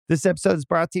This episode is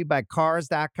brought to you by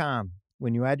Cars.com.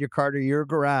 When you add your car to your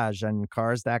garage on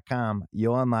Cars.com,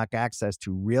 you'll unlock access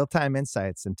to real-time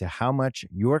insights into how much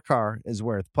your car is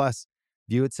worth. Plus,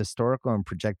 view its historical and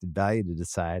projected value to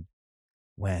decide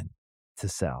when to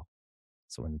sell.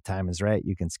 So when the time is right,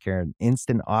 you can secure an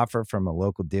instant offer from a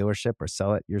local dealership or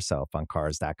sell it yourself on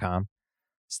Cars.com.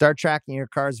 Start tracking your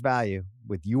car's value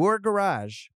with your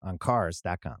garage on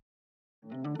Cars.com.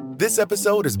 This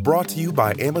episode is brought to you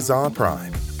by Amazon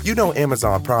Prime. You know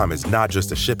Amazon Prime is not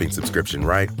just a shipping subscription,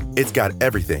 right? It's got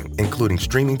everything, including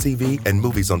streaming TV and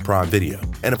movies on Prime Video.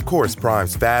 And of course,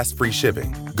 Prime's fast, free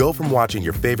shipping. Go from watching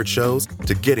your favorite shows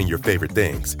to getting your favorite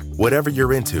things. Whatever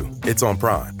you're into, it's on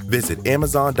Prime. Visit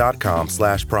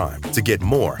Amazon.com/Prime to get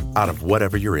more out of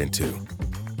whatever you're into.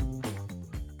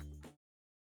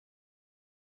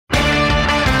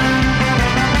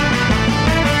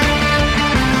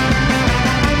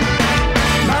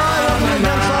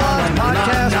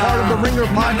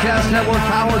 Podcast Network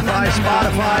powered by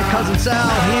Spotify. Cousin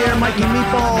Sal here, Mikey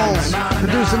Meatballs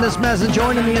producing this mess, and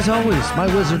joining me as always, my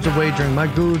wizards of wagering, my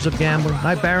gurus of gambling,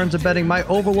 my barons of betting, my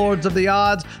overlords of the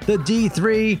odds, the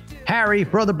D3, Harry,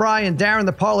 Brother Brian, Darren,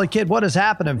 the Parlay Kid. What is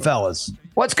happening, fellas?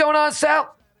 What's going on,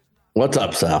 Sal? What's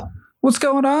up, Sal? What's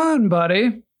going on,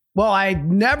 buddy? Well, I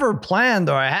never planned,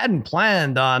 or I hadn't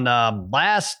planned on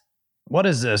what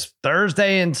is this,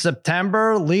 Thursday in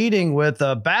September, leading with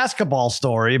a basketball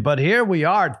story. But here we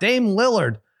are. Dame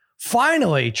Lillard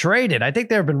finally traded. I think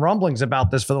there have been rumblings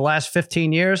about this for the last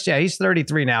 15 years. Yeah, he's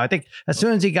 33 now. I think as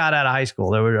soon as he got out of high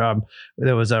school,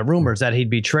 there was rumors that he'd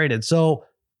be traded. So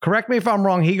correct me if I'm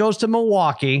wrong. He goes to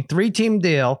Milwaukee, 3-team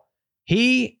deal.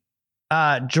 He,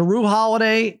 Jrue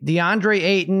Holiday, DeAndre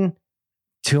Ayton,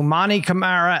 Toumani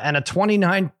Camara, and a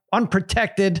 29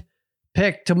 unprotected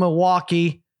pick to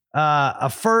Milwaukee. A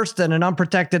first and an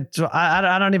unprotected.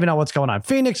 I don't even know what's going on.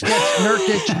 Phoenix gets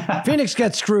Nurkic. Phoenix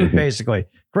gets screwed, basically.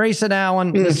 Grayson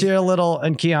Allen, Nasir Little,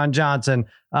 and Keon Johnson.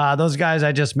 Those guys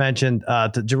I just mentioned,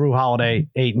 to Jrue Holiday,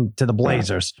 Ayton to the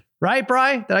Blazers. Right,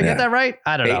 Bri? Did I get that right?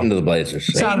 I don't know. Ayton to the Blazers.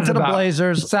 Ayton to the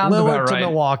Blazers. Sounds Lillard about right. to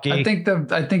Milwaukee. I think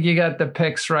you got the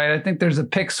picks right. I think there's a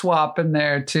pick swap in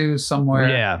there too somewhere.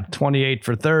 Yeah, 28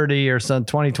 for 30 or some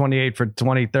 28 for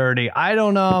 2030. I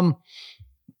don't I'm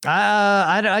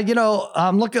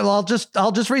looking. I'll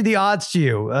just read the odds to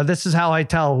you. This is how I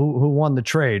tell who won the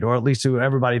trade, or at least who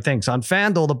everybody thinks. On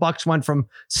FanDuel, the Bucks went from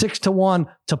 6-1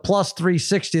 to plus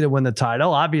 360 to win the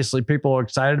title. Obviously, people are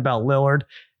excited about Lillard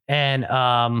and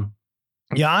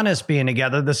Giannis being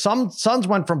together. The Suns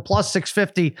went from plus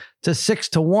 650 to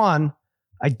 6-1.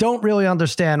 I don't really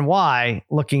understand why.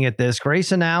 Looking at this,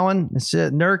 Grayson Allen,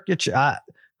 Nurkic.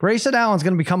 Grayson Allen's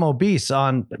going to become obese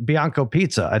on Bianco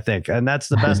Pizza, I think. And that's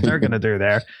the best they're going to do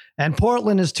there. And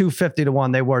Portland is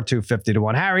 250-1. They were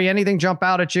 250-1. Harry, anything jump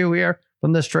out at you here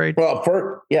from this trade? Well,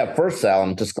 first, Sal,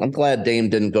 I'm glad Dame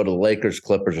didn't go to the Lakers,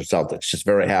 Clippers, or Celtics. Just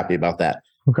very happy about that.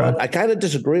 Okay. But I kind of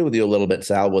disagree with you a little bit,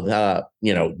 Sal, with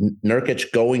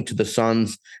Nurkic going to the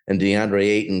Suns and DeAndre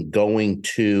Ayton going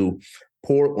to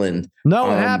Portland.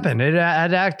 No, it happened.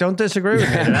 Don't disagree with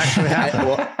me. It actually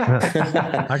happened.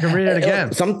 I can read it again.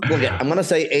 I'm going to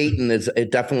say Ayton is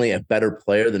definitely a better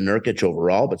player than Nurkic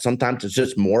overall, but sometimes it's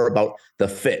just more about the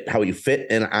fit, how you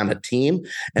fit in on a team.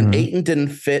 And Ayton didn't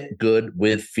fit good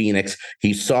with Phoenix.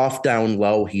 He's soft down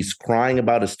low. He's crying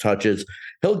about his touches.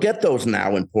 He'll get those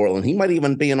now in Portland. He might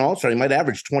even be an all-star. He might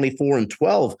average 24 and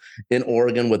 12 in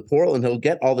Oregon with Portland. He'll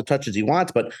get all the touches he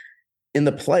wants, but in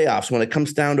the playoffs, when it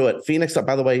comes down to it, Phoenix,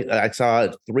 by the way, I saw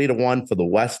it 3-1 for the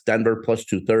West, Denver plus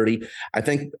 230. I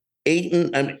think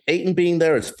Ayton being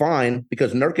there is fine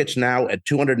because Nurkic now at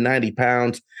 290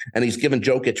 pounds, and he's given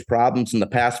Jokic problems in the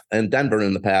past, and Denver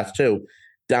in the past too,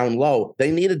 down low. They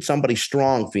needed somebody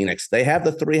strong, Phoenix. They have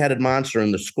the three-headed monster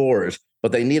in the scorers,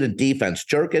 but they needed defense.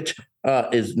 Jokic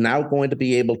is now going to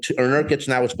be able to, or Nurkic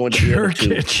now is going to be able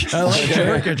to. I like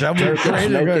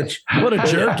Nurkic. What a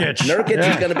Jerkic. Nurkic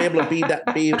is going to be able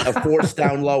to be a force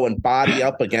down low and body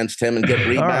up against him and get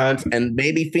rebounds. Right. And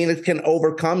maybe Phoenix can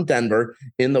overcome Denver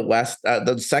in the West,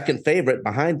 the second favorite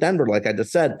behind Denver, like I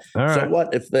just said. So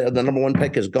what if the number one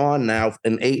pick is gone now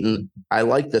in Ayton? I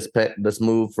like this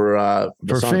move for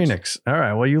Phoenix. All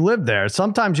right. Well, you live there.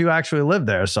 Sometimes you actually live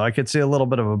there, so I could see a little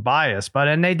bit of a bias.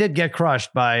 And they did get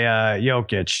crushed by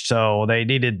Jokic, so they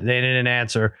needed an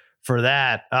answer for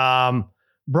that.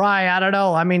 Bri, I don't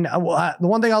know. I mean, the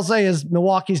one thing I'll say is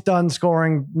Milwaukee's done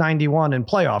scoring 91 in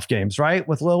playoff games, right?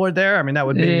 With Lillard there. I mean, that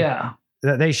would be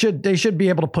they should be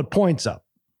able to put points up.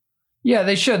 Yeah,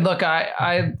 they should. Look,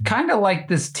 I kind of like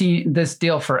this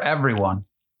deal for everyone.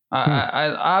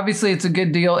 Obviously, it's a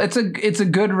good deal. It's a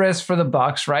good risk for the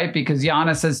Bucks, right? Because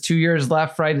Giannis has 2 years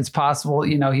left, right? It's possible,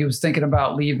 he was thinking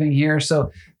about leaving here.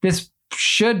 So this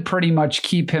should pretty much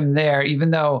keep him there,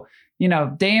 even though,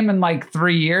 Dame in like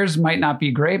 3 years might not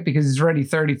be great because he's already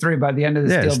 33 by the end of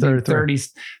this deal.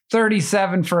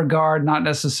 37 for a guard, not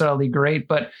necessarily great,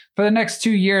 but for the next 2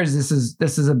 years, this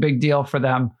is a big deal for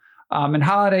them. And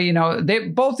Holiday,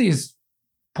 both these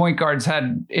point guards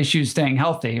had issues staying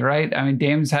healthy, right? I mean,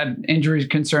 Dame's had injury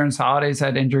concerns, Holiday's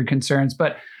had injury concerns,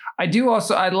 but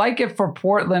I like it for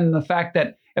Portland, the fact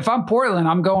that if I'm Portland,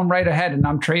 I'm going right ahead and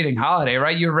I'm trading Holiday,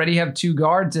 right? You already have 2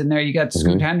 guards in there. You got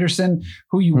Scoot Henderson,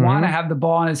 who you want to have the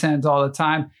ball in his hands all the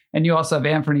time. And you also have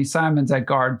Anthony Simons at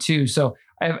guard too. So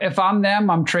if I'm them,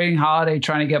 I'm trading Holiday,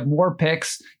 trying to get more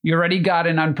picks. You already got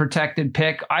an unprotected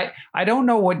pick. I don't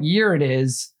know what year it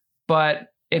is, but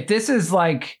if this is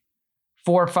like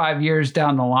 4 or 5 years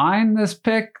down the line, this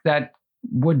pick, that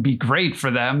would be great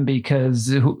for them because,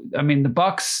 the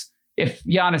Bucks, if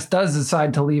Giannis does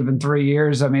decide to leave in 3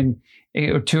 years, 2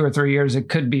 or 3 years, it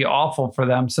could be awful for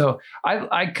them. So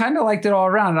I kind of liked it all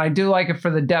around. And I do like it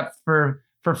for the depth for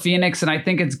Phoenix. And I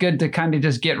think it's good to kind of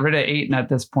just get rid of Ayton at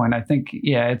this point. I think,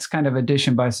 it's kind of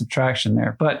addition by subtraction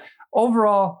there. But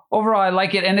overall, I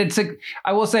like it. And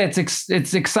I will say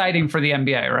it's exciting for the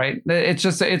NBA, right?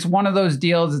 It's one of those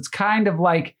deals. It's kind of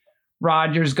like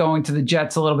Rodgers going to the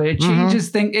Jets a little bit.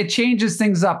 It changes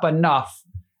things up enough.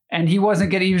 And he was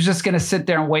just going to sit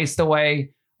there and waste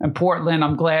away. And Portland,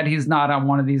 I'm glad he's not on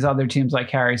one of these other teams like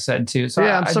Harry said too. So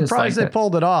I'm surprised they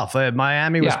pulled it off.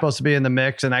 Miami was supposed to be in the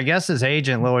mix. And I guess his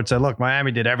agent, Lillard, said, look,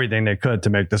 Miami did everything they could to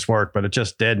make this work, but it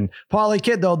just didn't. Paulie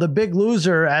Kid, though, the big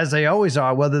loser, as they always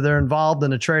are, whether they're involved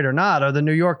in a trade or not, are the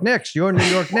New York Knicks. Your New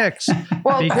York Knicks.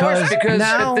 Well, because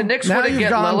now, if the Knicks would have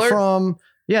get Lillard.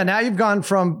 Now you've gone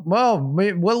from,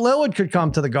 Lillard could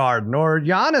come to the Garden or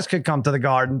Giannis could come to the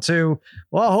Garden to,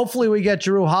 hopefully we get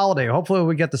Jrue Holiday. Hopefully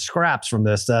we get the scraps from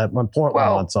this when Portland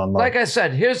wants on. Like I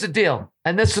said, here's the deal.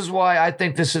 And this is why I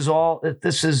think this is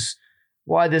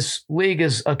why this league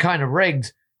is kind of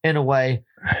rigged in a way.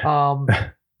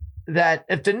 That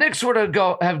if the Knicks were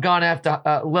to have gone after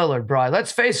Lillard, Brian,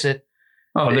 let's face it,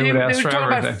 they were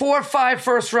talking about 4 or 5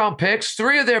 first-round picks,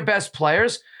 3 of their best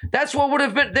players. That's what would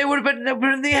have been. They would have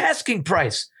been the asking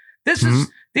price.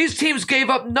 These teams gave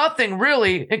up nothing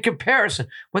really in comparison.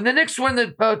 When the Knicks were in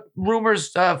the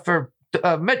rumors for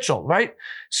Mitchell, right?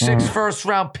 6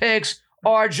 first-round picks,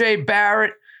 R.J.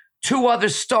 Barrett, 2 other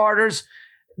starters.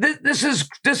 This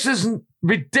is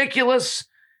ridiculous.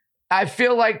 I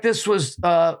feel like this was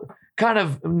kind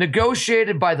of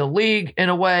negotiated by the league in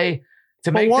a way.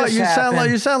 To make this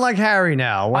happen. You sound like Harry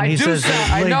now when he says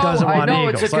the league doesn't want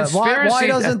Eagles. It's a conspiracy. Why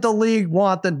doesn't the league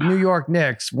want the New York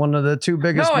Knicks, one of the 2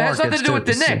 biggest markets? No, it has nothing to do with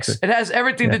the Knicks. It has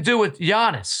everything to do with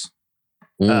Giannis.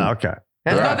 Okay. It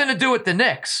has nothing to do with the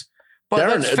Knicks. But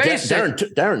let's face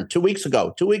it. Darren, 3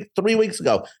 weeks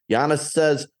ago, Giannis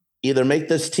says, either make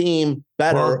this team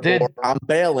better or I'm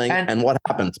bailing. And what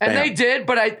happens? And they did,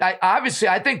 but I obviously,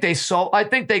 I think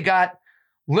they got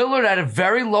Lillard at a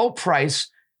very low price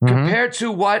compared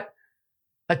to what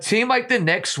a team like the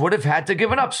Knicks would have had to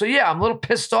give it up. So, I'm a little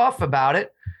pissed off about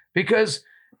it because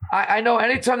I know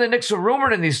anytime the Knicks are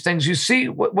rumored in these things, you see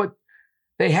what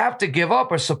they have to give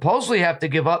up or supposedly have to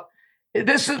give up.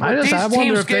 This is what these teams gave up. I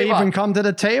wonder if they even come to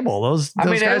the table. Those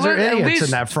guys are idiots in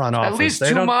that front office. At least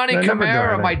Tumani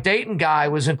Kamara, my Dayton guy,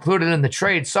 was included in the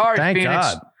trade. Sorry, Thank Phoenix.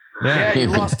 God. Yeah, you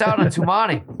lost out on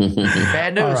Tumani.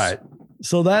 Bad news. All right.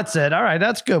 So that's it. All right,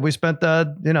 that's good. We spent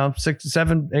 6,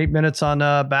 7, 8 minutes on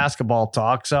basketball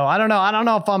talk. So I don't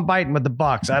know if I'm biting with the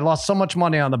Bucks. I lost so much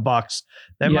money on the Bucks.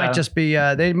 They might just be.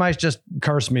 They might just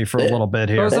curse me for a little bit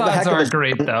here. Those odds aren't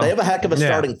great though. They have a heck of a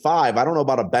starting 5. I don't know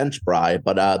about a bench, Bry,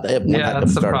 but they have one heck of a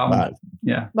starting 5.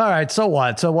 Yeah. All right. So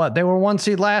what? They were 1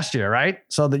 seed last year, right?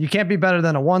 So that you can't be better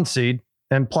than a 1 seed.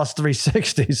 And plus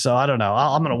 360. So I don't know.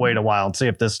 I'm going to wait a while and see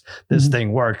if this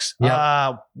thing works.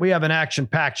 Yep. We have an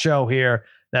action-packed show here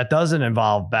that doesn't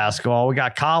involve basketball. We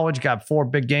got college, got 4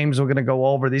 big games we're going to go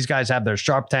over. These guys have their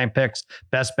Sharp Tank picks,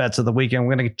 best bets of the weekend.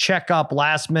 We're going to check up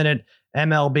last minute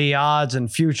MLB odds and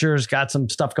futures. Got some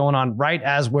stuff going on right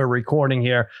as we're recording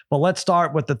here. But let's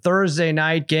start with the Thursday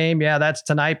night game. Yeah, that's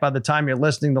tonight by the time you're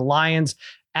listening. The Lions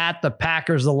at the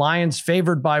Packers. The Lions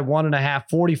favored by 1.5,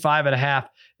 45.5.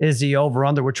 Is the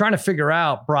over-under? We're trying to figure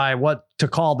out, Bri, what to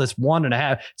call this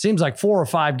 1.5. It seems like 4 or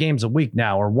 5 games a week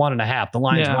now, or 1.5. The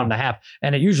line's 1.5,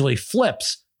 and it usually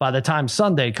flips by the time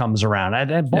Sunday comes around.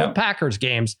 And both Packers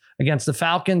games against the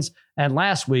Falcons, and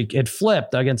last week it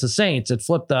flipped against the Saints. It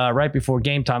flipped right before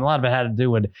game time. A lot of it had to do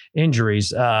with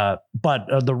injuries. But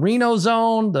the Reno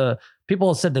zone, the People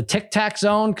have said the Tic Tac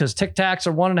zone because Tic Tacs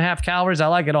are 1.5 calories. I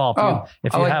like it all.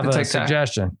 If you have a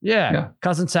suggestion. Yeah.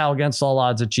 Cousin Sal against all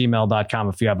odds at gmail.com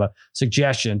if you have a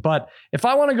suggestion. But if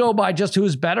I want to go by just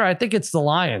who's better, I think it's the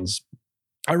Lions.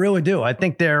 I really do. I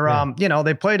think they're,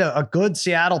 they played a good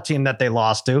Seattle team that they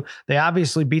lost to. They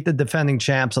obviously beat the defending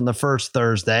champs on the first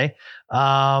Thursday.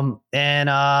 And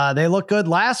they looked good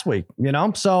last week,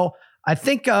 So I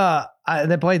think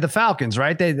they played the Falcons,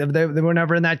 right? They were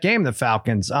never in that game, the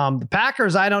Falcons. The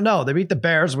Packers, I don't know. They beat the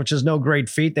Bears, which is no great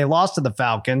feat. They lost to the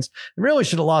Falcons. They really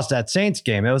should have lost that Saints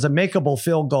game. It was a makeable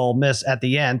field goal miss at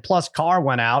the end. Plus, Carr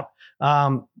went out.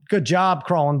 Good job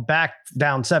crawling back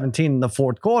down 17 in the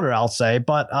fourth quarter, I'll say.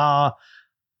 But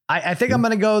I think I'm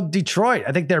going to go Detroit.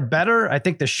 I think they're better. I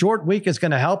think the short week is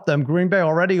going to help them. Green Bay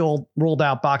already ruled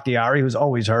out Bakhtiari, who's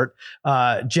always hurt.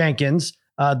 Jenkins,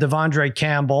 Devondre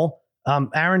Campbell,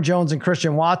 Aaron Jones and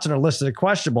Christian Watson are listed as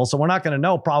questionable. So we're not going to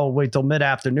know probably till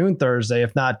mid-afternoon Thursday,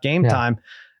 if not game time.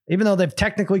 Even though they've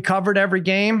technically covered every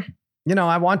game,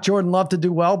 I want Jordan Love to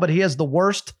do well, but he has the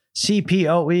worst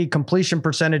CPOE, completion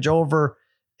percentage over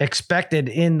expected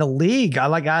in the league.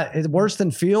 It's worse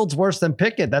than Fields, worse than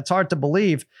Pickett. That's hard to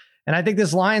believe. And I think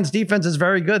this Lions defense is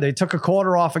very good. They took a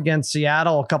quarter off against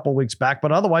Seattle a couple weeks back,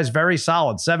 but otherwise very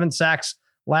solid. 7 sacks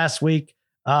last week.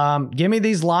 Give me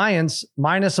these Lions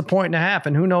minus 1.5,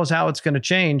 and who knows how it's going to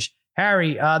change.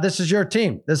 Harry, this is your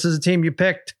team. This is a team you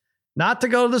picked not to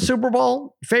go to the Super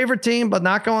Bowl. Favorite team, but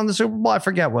not going to the Super Bowl. I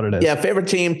forget what it is. Yeah, favorite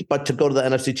team, but to go to the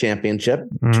NFC Championship.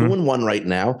 2-1 right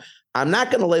now. I'm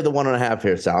not going to lay the 1.5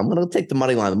 here, Sal. I'm going to take the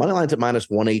money line. The money line's at minus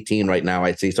 118 right now,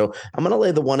 I see. So I'm going to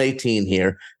lay the 118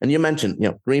 here. And you mentioned,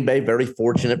 Green Bay, very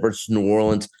fortunate versus New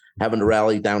Orleans, having to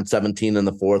rally down 17 in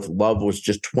the fourth. Love was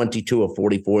just 22 of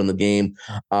 44 in the game.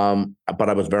 But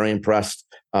I was very impressed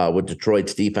with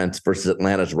Detroit's defense versus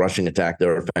Atlanta's rushing attack. They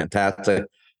were fantastic.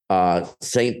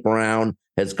 St. Brown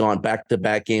has gone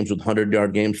back-to-back games with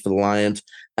 100-yard games for the Lions.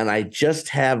 And I just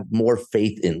have more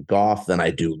faith in Goff than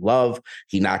I do Love.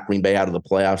 He knocked Green Bay out of the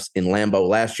playoffs in Lambeau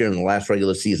last year in the last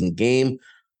regular season game.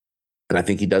 And I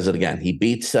think he does it again. He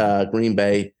beats Green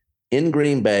Bay in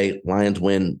Green Bay. Lions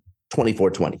win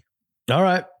 24-20. All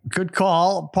right. Good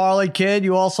call. Parlay Kid,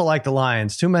 you also like the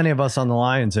Lions. Too many of us on the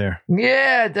Lions here.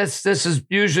 Yeah, this is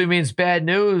usually means bad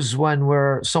news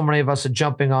when so many of us are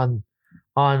jumping on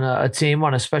a team,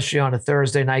 especially on a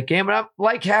Thursday night game. And I'm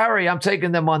like Harry, I'm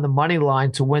taking them on the money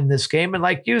line to win this game. And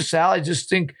like you, Sal, I just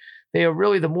think they are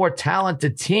really the more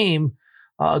talented team.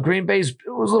 Green Bay was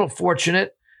a little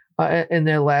fortunate in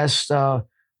their last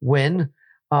win.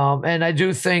 And I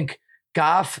do think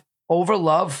Goff over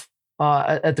Love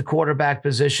at the quarterback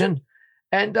position.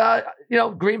 And,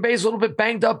 Green Bay's a little bit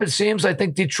banged up, it seems. I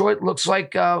think Detroit looks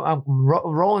like I'm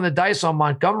rolling the dice on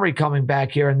Montgomery coming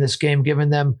back here in this game, giving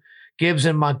them Gibbs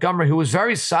and Montgomery, who was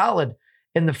very solid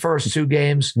in the first 2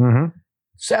 games.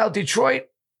 Sal, Detroit,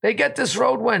 they get this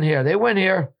road win here. They win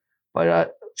here,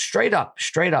 but straight up.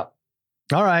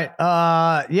 All right.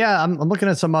 I'm looking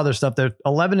at some other stuff. They're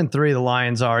 11-3. The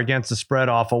Lions are against the spread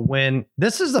off a win.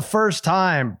 This is the first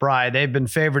time, Bri, they've been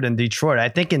favored in Detroit, I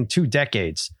think in 2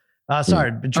 decades.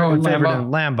 Favored in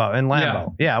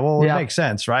Lambeau. Yeah. Well, it makes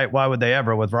sense, right? Why would they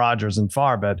ever with Rodgers and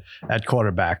Favre at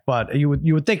quarterback? But you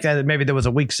would think that maybe there was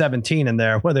a week 17 in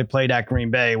there where they played at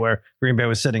Green Bay, where Green Bay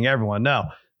was sitting everyone. No,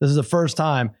 this is the first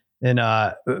time in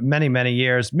many, many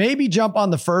years. Maybe jump on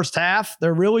the first half.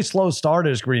 They're really slow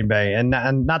starters, Green Bay, and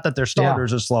not that their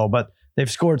starters are slow, but they've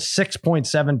scored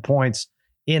 6.7 points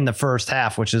in the first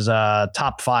half, which is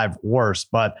top 5 worst.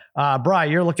 But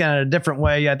Bri, you're looking at it a different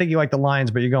way. I think you like the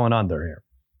Lions, but you're going under here.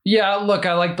 Yeah, look,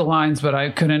 I like the Lions, but I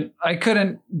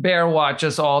couldn't bear watch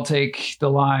us all take the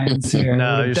Lions here.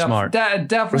 No, you're smart. That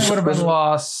definitely would have been a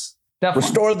loss. Definitely.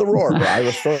 Restore the roar, Bri.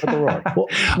 Restore the roor.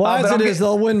 Well, as it is,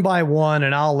 they'll win by 1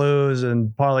 and I'll lose,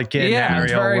 and Parlay Kid and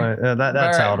Harry will win.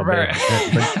 That's how it'll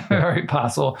be. Very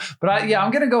possible. But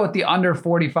I'm going to go with the under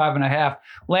 45.5.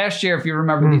 Last year, if you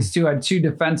remember, these two had 2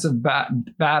 defensive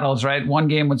battles, right? One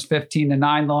game was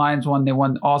 15-9. The Lions won. They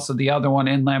won also the other one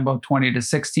in Lambeau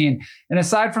 20-16. And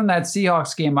aside from that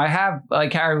Seahawks game, I have,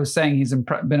 like Harry was saying, he's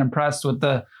been impressed with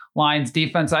the Lions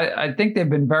defense. I think they've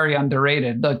been very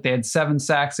underrated. Look, they had 7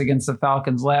 sacks against the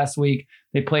Falcons last week.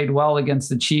 They played well against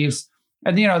the Chiefs.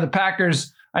 And, the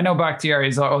Packers, I know Bakhtiari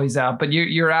is always out, but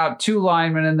you're out 2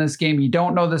 linemen in this game. You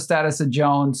don't know the status of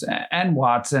Jones and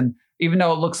Watson, even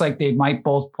though it looks like they might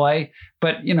both play.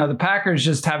 But, the Packers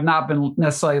just have not been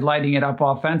necessarily lighting it up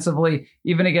offensively,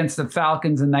 even against the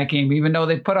Falcons in that game. Even though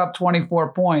they put up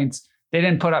 24 points, they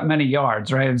didn't put up many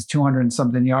yards, right? It was 200 and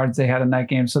something yards they had in that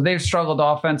game. So they've struggled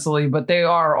offensively, but they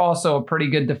are also a pretty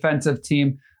good defensive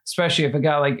team. especially if a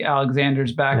guy like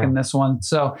Alexander's back in this one.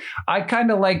 So I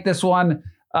kind of like this one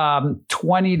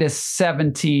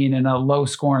 20-17 in a low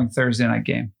scoring Thursday night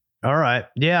game. All right.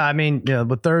 Yeah. I mean,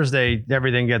 with Thursday,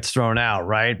 everything gets thrown out,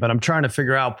 right? But I'm trying to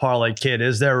figure out, Parlay Kid,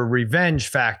 is there a revenge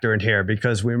factor in here?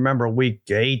 Because we remember week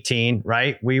 18,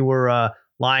 right? We were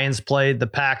Lions played the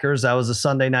Packers. That was a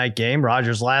Sunday night game,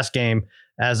 Rodgers' last game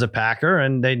as a Packer,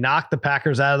 and they knocked the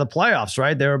Packers out of the playoffs,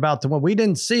 right? They were about to win. We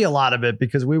didn't see a lot of it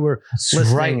because we were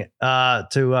listening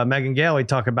to Megan Gailey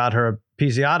talk about her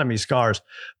episiotomy scars.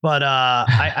 But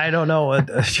I don't know.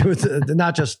 She was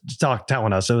not just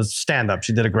telling us. It was stand-up.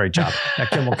 She did a great job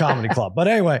at Kimmel Comedy Club. But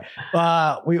anyway,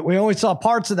 we only saw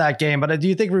parts of that game. But do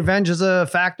you think revenge is a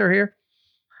factor here?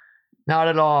 Not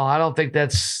at all. I don't think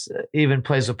that's even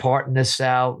plays a part in this,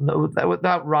 Sal. No,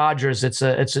 without Rodgers, it's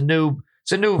a new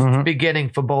beginning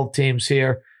for both teams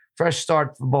here. Fresh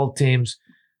start for both teams.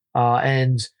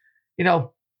 And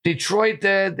Detroit,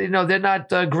 they're not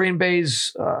Green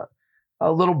Bay's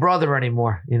a little brother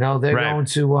anymore. They're going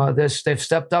to they've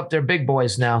stepped up. They're big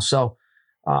boys now. So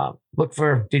look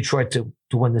for Detroit to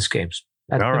win this game.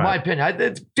 In my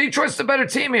opinion, Detroit's the better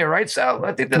team here, right, Sal?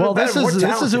 I think they're the better,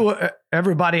 this is who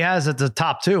everybody has at the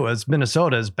top two. As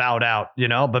Minnesota has bowed out,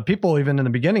 but people even in the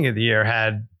beginning of the year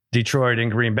had Detroit and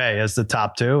Green Bay as the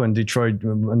top two, and Detroit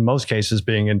in most cases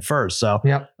being in first. So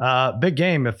big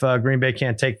game if Green Bay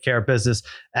can't take care of business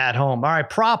at home. All right,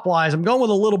 prop wise, I'm going with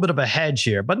a little bit of a hedge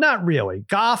here, but not really.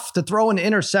 Goff to throw an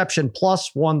interception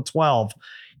plus 112.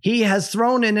 He has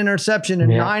thrown an interception in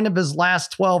 9 of his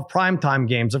last 12 primetime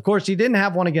games. Of course, he didn't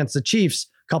have one against the Chiefs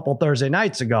a couple Thursday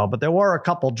nights ago, but there were a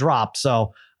couple drops.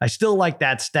 So I still like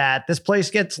that stat. This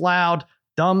place gets loud.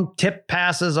 Dumb tip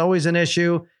passes, always an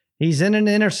issue. He's in an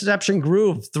interception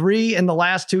groove, 3 in the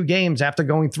last 2 games after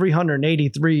going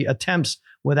 383 attempts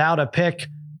without a pick.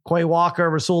 Quay Walker,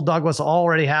 Rasul Douglas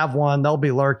already have one. They'll be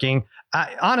lurking.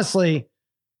 Honestly,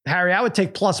 Harry, I would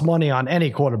take plus money on any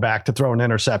quarterback to throw an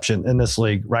interception in this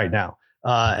league right now.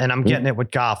 And I'm getting it with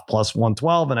Goff plus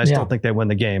 112, and I still think they win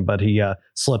the game, but he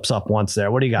slips up once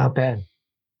there. What do you got? Not bad.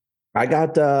 I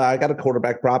got a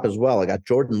quarterback prop as well. I got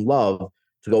Jordan Love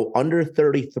to go under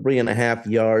 33.5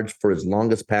 yards for his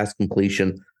longest pass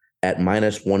completion at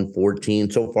minus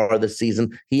 114 so far this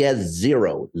season. He has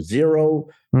zero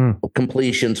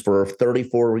completions for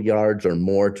 34 yards or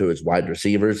more to his wide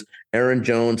receivers. Aaron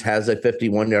Jones has a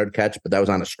 51-yard catch, but that was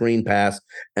on a screen pass,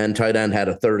 and tight end had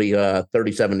a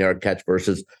 37-yard catch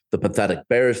versus the pathetic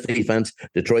Bears defense.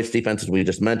 Detroit's defense, as we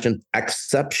just mentioned,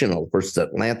 exceptional versus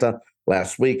Atlanta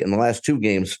last week. In the last 2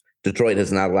 games, Detroit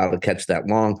has not allowed to catch that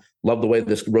long. Love the way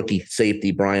this rookie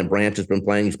safety, Brian Branch, has been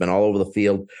playing. He's been all over the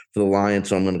field for the Lions,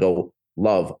 so I'm going to go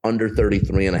Love under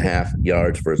 33.5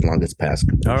 yards for his longest pass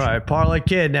completion. All right, Parlay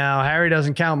Kid. Now, Harry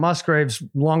doesn't count Musgrave's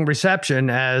long reception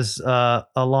as a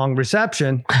long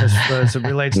reception as it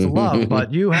relates to Love,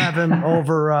 but you have him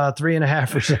over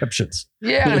 3.5 receptions.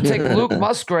 Yeah, I'm going to take Luke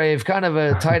Musgrave, kind of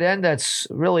a tight end that's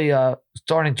really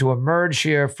starting to emerge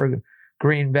here for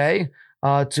Green Bay,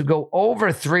 to go over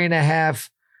 3.5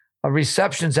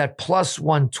 receptions at plus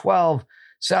 112.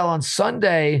 Sal, on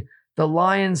Sunday, the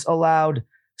Lions allowed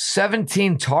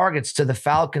 17 targets to the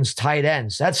Falcons tight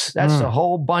ends. That's a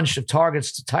whole bunch of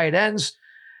targets to tight ends.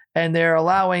 And they're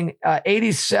allowing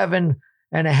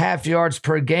 87.5 yards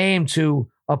per game to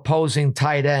opposing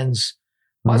tight ends.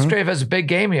 Musgrave has a big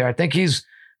game here. I think he's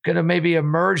going to maybe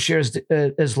emerge here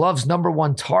as Love's number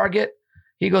 1 target.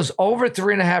 He goes over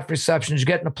 3.5 receptions,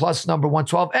 getting a plus number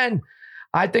 112. And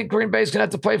I think Green Bay's going to have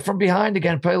to play from behind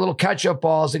again, play a little catch-up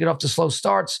balls to get off to slow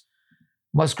starts.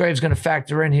 Musgrave's going to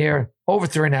factor in here, over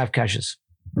 3.5 catches.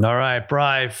 All right,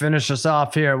 Bri, finish us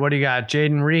off here. What do you got?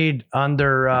 Jaden Reed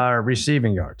under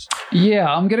receiving yards.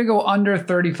 Yeah, I'm going to go under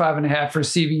 35.5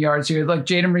 receiving yards here. Look,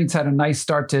 Jaden Reed's had a nice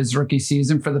start to his rookie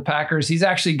season for the Packers. He's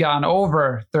actually gone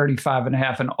over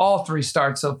 35.5 in all 3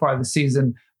 starts so far this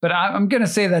season. But I'm going to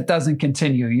say that doesn't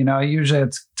continue. Usually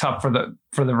it's tough for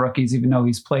the rookies, even though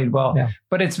he's played well. Yeah.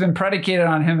 But it's been predicated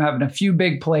on him having a few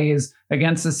big plays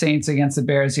against the Saints, against the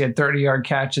Bears. He had 30-yard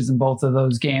catches in both of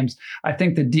those games. I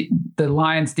think the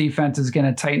Lions defense is going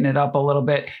to tighten it up a little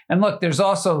bit. And look, there's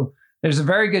a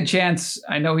very good chance.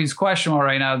 I know he's questionable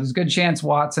right now. There's a good chance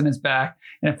Watson is back.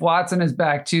 And if Watson is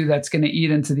back too, that's going to eat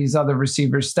into these other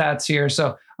receivers' stats here.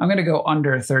 So I'm going to go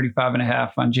under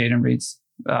 35.5 on Jaden Reed's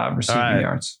receiving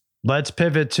yards. Let's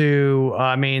pivot to,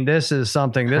 this is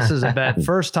a bet.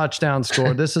 First touchdown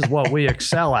score. This is what we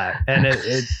excel at. And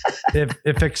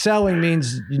if excelling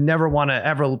means you never want to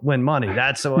ever win money,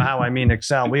 that's how I mean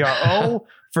excel. We are 0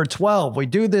 for 12. We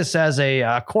do this as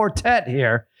a quartet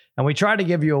here, and we try to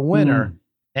give you a winner.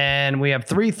 And we have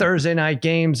 3 Thursday night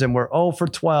games, and we're 0 for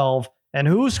 12. And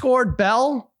who scored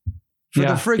Bell for the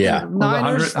freaking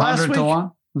Niners last week?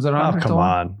 Was it 100 come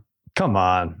on. Come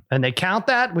on. And they count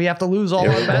that? We have to lose all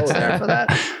our bets there for that?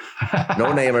 No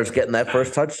namers getting that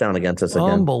first touchdown against us again.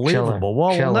 Unbelievable.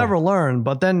 We'll never learn.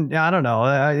 But then, I don't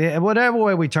know. Whatever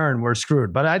way we turn, we're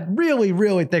screwed. But I really,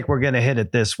 really think we're going to hit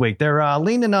it this week. They're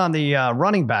leaning on the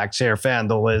running backs here.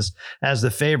 FanDuel is as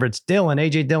the favorites.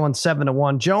 AJ Dillon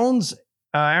 7-1. Jones,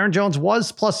 Aaron Jones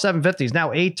was plus 750. He's now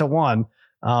 8-1.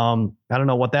 I don't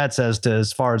know what that says to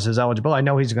as far as his eligibility. I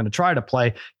know he's going to try to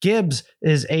play. Gibbs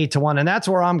is 8-1, and that's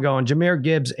where I'm going. Jahmyr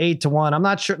Gibbs 8-1. I'm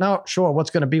not sure what's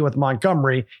going to be with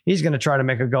Montgomery. He's going to try to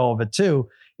make a go of it too.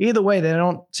 Either way, they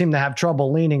don't seem to have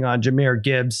trouble leaning on Jahmyr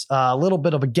Gibbs. A little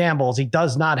bit of a gamble as he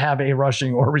does not have a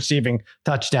rushing or receiving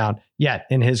touchdown yet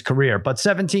in his career, but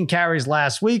 17 carries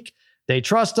last week. They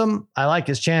trust him. I like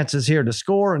his chances here to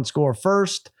score and score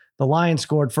first. The Lions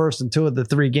scored first in 2 of the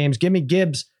 3 games. Give me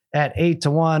Gibbs at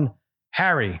 8-1.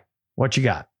 Harry, what you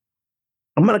got?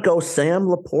 I'm going to go Sam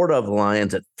Laporta of the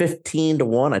Lions at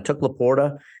 15-1. I took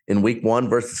Laporta in week 1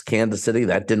 versus Kansas City.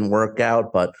 That didn't work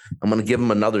out, but I'm going to give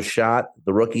him another shot.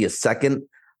 The rookie is second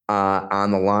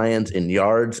on the Lions in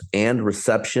yards and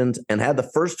receptions and had the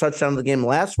first touchdown of the game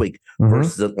last week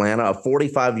versus Atlanta, a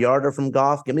 45-yarder from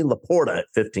Goff. Give me Laporta at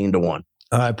 15-1.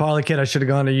 All right, Paulie Kid, I should have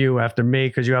gone to you after me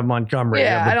because you have Montgomery.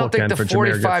 Yeah, I don't think the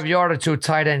 45-yarder to a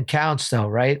tight end counts, though,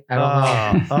 right? I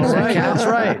don't know. Oh, right, that's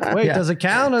right. Wait, does it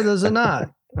count or does it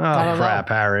not? Oh, crap,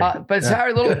 Harry. But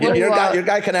Harry, your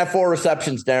guy can have 4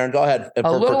 receptions, Darren. Go ahead.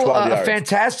 A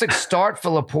fantastic start for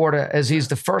Laporta as he's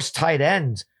the first tight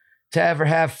end to ever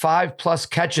have 5+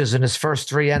 catches in his first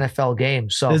 3 NFL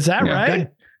games. So is that right?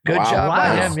 Good job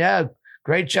by him. Yeah.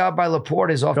 Great job by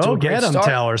Laporte. He's off to a great start. Go get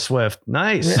him, Taylor Swift.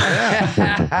 Nice.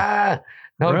 No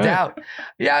doubt.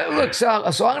 Yeah, look, so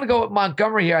I'm going to go with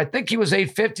Montgomery here. I think he was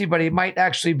 850, but he might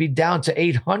actually be down to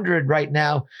 800 right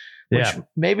now, which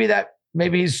maybe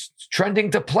he's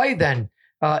trending to play then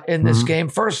in this game.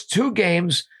 First 2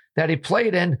 games that he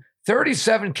played in,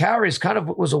 37 carries, kind of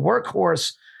was a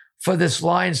workhorse for this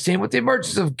Lions team. With the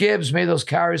emergence of Gibbs, maybe those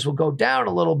carries will go down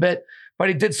a little bit. But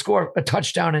he did score a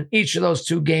touchdown in each of those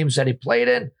 2 games that he played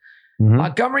in.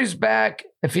 Montgomery's back.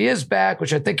 If he is back,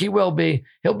 which I think he will be,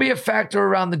 he'll be a factor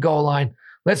around the goal line.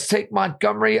 Let's take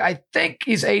Montgomery. I think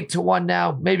he's 8-1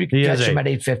 now. Maybe you can catch him at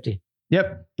 850.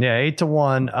 Yep. Yeah,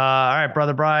 8-1. All right,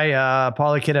 Brother Bry.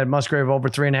 Paulie Kid had Musgrave over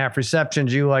 3.5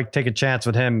 receptions. You take a chance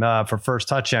with him for first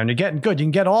touchdown. You're getting good. You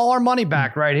can get all our money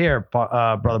back right here,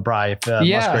 Brother Bry. If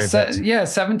Musgrave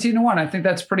 17-1. I think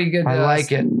that's pretty good. I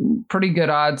like it. Pretty good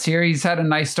odds here. He's had a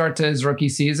nice start to his rookie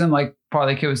season. Like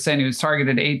Paulie Kid was saying, he was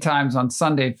targeted 8 times on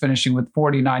Sunday, finishing with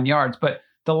 49 yards. But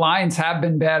the Lions have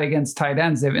been bad against tight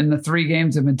ends. They've in the 3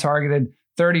 games have been targeted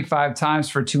 35 times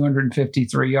for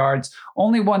 253 yards,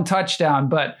 only 1 touchdown.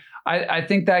 But I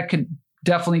think that could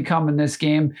definitely come in this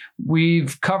game.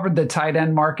 We've covered the tight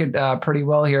end market pretty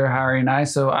well here, Harry and I.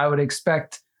 So I would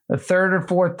expect a 3rd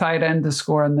or 4th tight end to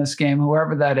score in this game,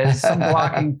 whoever that is, some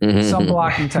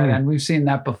blocking tight end. We've seen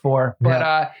that before. But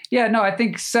I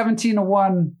think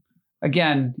 17-1.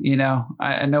 Again,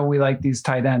 I know we like these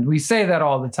tight ends. We say that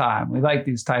all the time. We like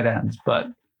these tight ends, but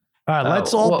all right,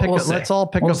 let's all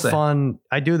pick a fun.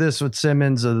 I do this with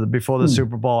Simmons before the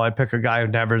Super Bowl. I pick a guy who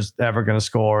never's ever going to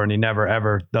score, and he never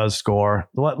ever does score.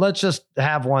 Let's just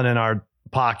have one in our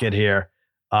pocket here.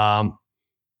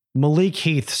 Malik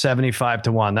Heath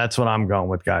 75-1. That's what I'm going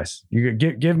with, guys. You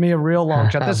give me a real long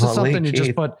shot. This is something you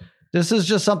just put. This is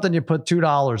just something you put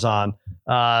 $2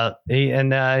 on.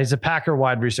 He's a Packer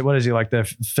wide receiver. What is he, like the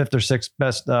 5th or 6th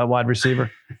best wide receiver?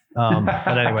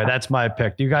 But anyway, that's my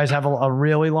pick. Do you guys have a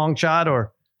really long shot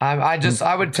or?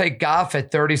 I would take Goff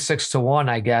at 36-1,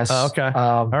 I guess. Okay.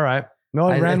 All right.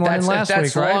 No, he ran one in last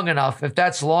week, right? If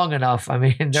that's long enough, I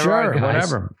mean, there are guys.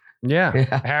 Whatever.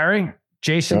 Yeah. Harry,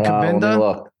 Jason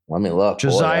Kabinda. Let me look.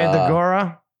 Josiah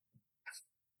DeGora.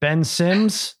 Ben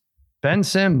Sims. Ben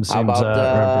Sims. How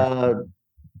about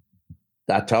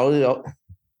I told you.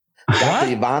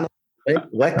 Ivana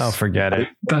Wicks. Oh, forget it.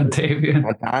 Damian.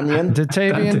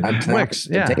 Wicks.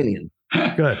 Yeah.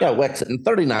 Good. Yeah, Wicks and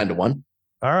 39-1.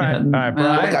 All right.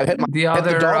 The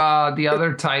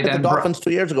other tight end. The Dolphins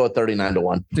 2 years ago at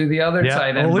 39-1. Do the other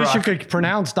tight end. Well, at least you could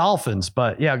pronounce Dolphins,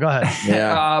 but yeah, go ahead.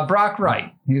 Yeah. Brock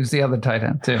Wright. He was the other tight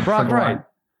end too. Brock Wright.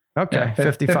 Okay,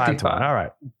 55. All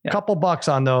right. Yeah. Couple bucks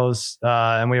on those,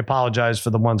 and we apologize for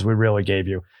the ones we really gave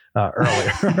you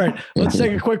earlier. All right, let's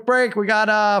take a quick break. We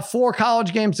got 4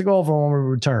 college games to go over when we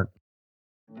return.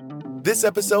 This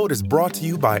episode is brought to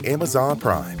you by Amazon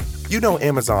Prime. You know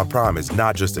Amazon Prime is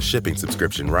not just a shipping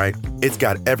subscription, right? It's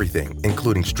got everything,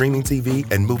 including streaming TV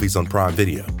and movies on Prime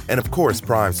Video. And of course,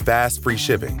 Prime's fast, free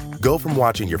shipping. Go from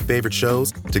watching your favorite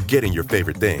shows to getting your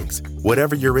favorite things.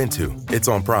 Whatever you're into, it's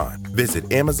on Prime.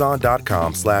 Visit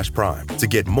Amazon.com/Prime to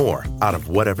get more out of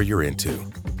whatever you're into.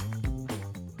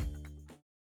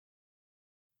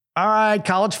 All right,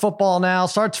 college football now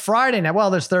starts Friday night.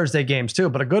 Well, there's Thursday games too,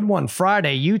 but a good one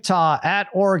Friday. Utah at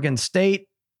Oregon State.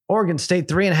 Oregon State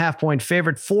 3.5-point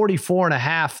favorite.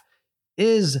 44.5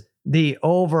 is the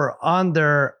over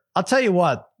under. I'll tell you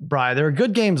what, Brian, there are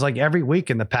good games like every week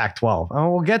in the Pac-12.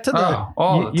 And we'll get to the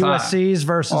USC's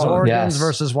versus Oregon's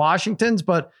versus Washington's.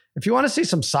 But if you want to see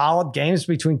some solid games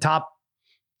between top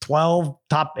 12,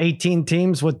 top 18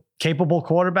 teams with capable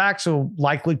quarterbacks who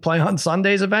likely play on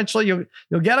Sundays eventually,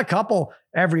 you'll get a couple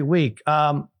every week.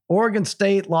 Oregon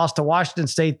State lost to Washington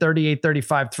State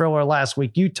 38-35 thriller last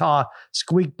week. Utah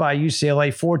squeaked by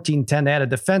UCLA 14-10. They had a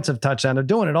defensive touchdown. They're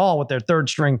doing it all with their third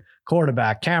string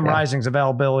quarterback. Cam Rising's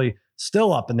availability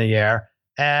still up in the air,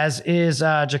 as is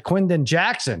Jaquindon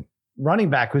Jackson, running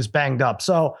back, who's banged up.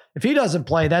 So if he doesn't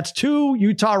play, that's 2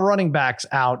 Utah running backs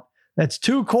out. That's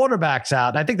 2 quarterbacks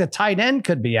out. I think the tight end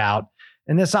could be out.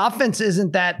 And this offense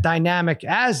isn't that dynamic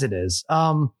as it is.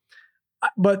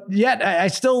 But yet I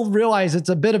still realize it's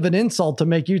a bit of an insult to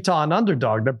make Utah an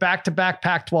underdog. They're back-to-back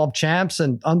Pac-12 champs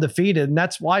and undefeated. And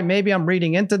that's why maybe I'm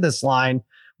reading into this line.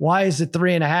 Why is it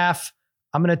 3.5?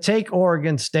 I'm going to take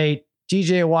Oregon State.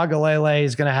 TJ Wagalele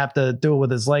is going to have to do it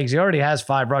with his legs. He already has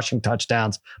 5 rushing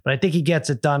touchdowns, but I think he gets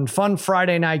it done. Fun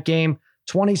Friday night game,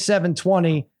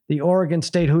 27-20. The Oregon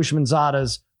State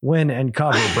Hushmanzadas win and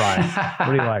cover, Brian. What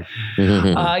do you like?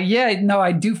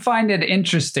 I do find it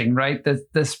interesting, right?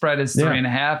 The spread is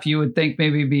 3.5. You would think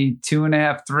maybe be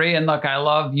 2.5, 3. And look, I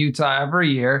love Utah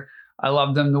every year. I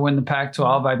love them to win the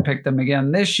Pac-12. I picked them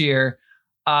again this year.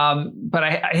 But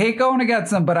I hate going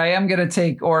against them, but I am going to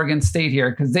take Oregon State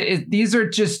here because these are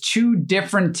just 2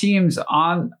 different teams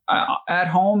on at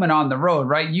home and on the road,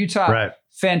 right? Utah,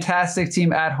 fantastic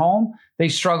team at home. They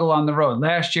struggle on the road.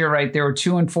 Last year, right, they were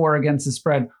 2-4 against the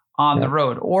spread on the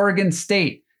road. Oregon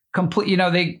State,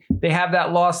 they have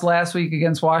that loss last week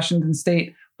against Washington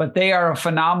State, but they are a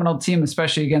phenomenal team,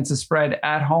 especially against the spread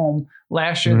at home.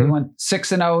 Last year, they went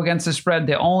 6-0 against the spread.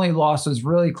 The only loss was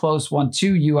really close one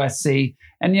to USC.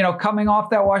 And, coming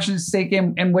off that Washington State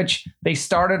game in which they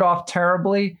started off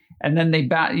terribly, and then they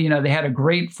had a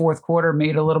great fourth quarter,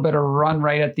 made a little bit of a run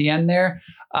right at the end there.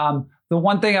 The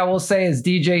one thing I will say is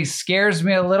DJ scares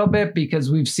me a little bit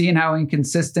because we've seen how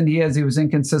inconsistent he is. He was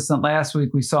inconsistent last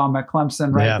week. We saw him at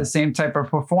Clemson, right? The same type of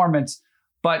performance.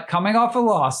 But coming off a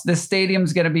loss, this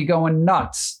stadium's going to be going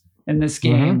nuts in this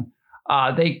game.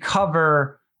 They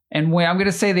cover, and I'm going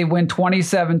to say they win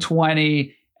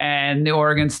 27-20, and the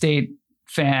Oregon State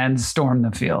fans storm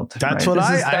the field. That's what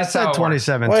I said.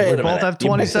 27. We both have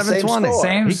 27-20.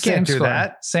 Same. He can't do score.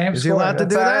 that. Same. Is he allowed to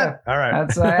do that? All right.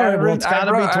 That's I wrote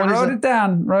it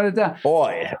down.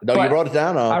 Boy, no, you wrote it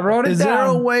down. I wrote it down. Is there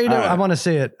a way to? Right. I want to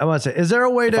see it. Is there a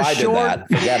way to short?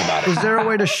 Forget about it. Is there a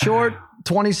way to short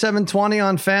 27-20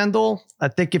 on FanDuel? I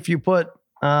think if you put,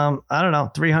 I don't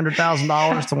know,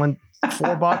 $300,000 to win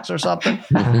 $4 or something,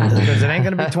 because it ain't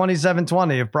going to be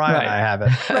 27-20 if Brian and I have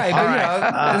it.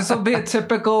 Right. This will be a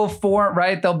typical 4,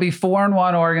 right? They'll be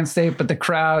 4-1 Oregon State, but the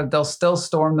crowd, they'll still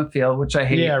storm the field, which I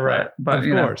hate. Yeah, right. But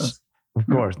Of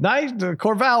course. Nice.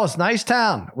 Corvallis, nice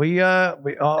town. We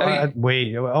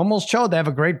almost showed they have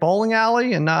a great bowling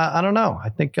alley, and I don't know. I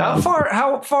think how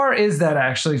far is that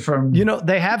actually from?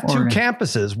 They have Oregon. 2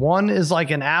 campuses. One is like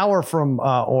an hour from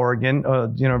Oregon,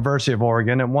 University of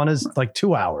Oregon, and one is like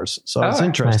 2 hours. So it's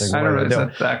interesting. Nice. I don't know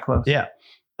it's that close. Yeah.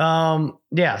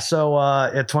 So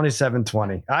at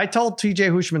 27-20, I told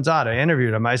TJ Hushmanzada, I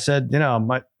interviewed him. I said,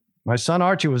 my son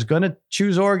Archie was going to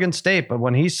choose Oregon State, but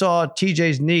when he saw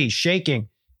TJ's knee shaking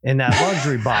in that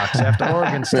luxury box after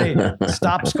Oregon State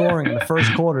stopped scoring in the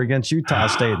first quarter against Utah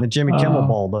State in the Jimmy Kimmel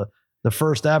Bowl, the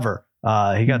first ever,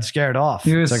 he got scared off.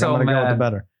 He was I'm going to go with the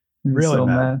better. Really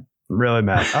mad. Really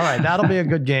mad. All right, that'll be a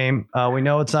good game. We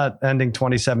know it's not ending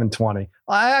 27-20.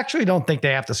 I actually don't think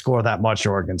they have to score that much,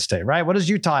 Oregon State, right? What does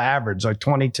Utah average? Like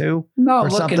 22? No, or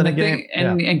look, something a game?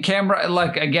 And Cam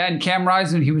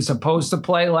Rising, he was supposed to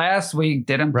play last week,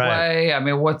 didn't play. I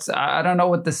mean, I don't know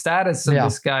what the status of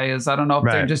this guy is. I don't know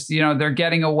if they're just, they're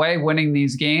getting away winning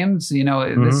these games.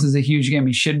 This is a huge game.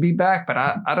 He should be back, but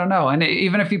I don't know. And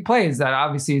even if he plays, that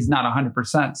obviously he's not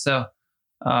 100%. So,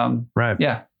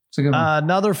 yeah. It's a good one.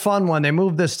 Another fun one. They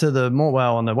moved this to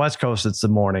on the West Coast, it's the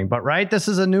morning, but this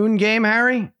is a noon game,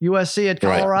 Harry. USC at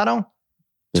Colorado.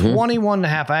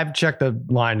 21.5. I have to check the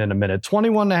line in a minute.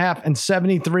 21.5 and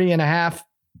 73.5.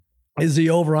 is the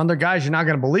over-under. Guys, you're not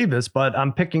going to believe this, but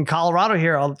I'm picking Colorado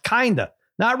here. Kind of.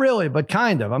 Not really, but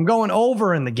kind of. I'm going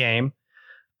over in the game.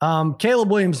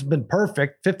 Caleb Williams has been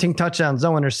perfect, 15 touchdowns,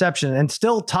 no interception, and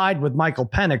still tied with Michael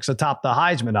Penix atop the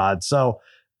Heisman odds. So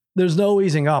there's no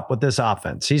easing up with this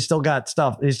offense. He's still got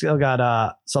stuff. He's still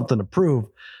got something to prove.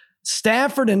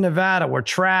 Stanford and Nevada were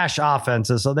trash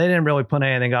offenses, so they didn't really put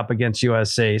anything up against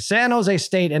USC. San Jose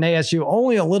State and ASU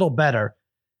only a little better,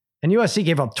 and USC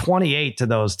gave up 28 to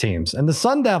those teams. And the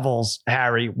Sun Devils,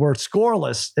 Harry, were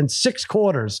scoreless in 6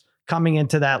 quarters coming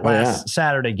into that last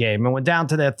Saturday game and went down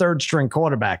to their third string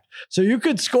quarterback. So you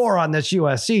could score on this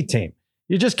USC team.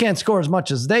 You just can't score as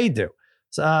much as they do.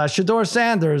 Shedeur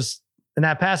Sanders in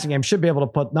that passing game should be able to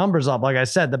put numbers up. Like I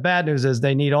said, the bad news is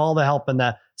they need all the help in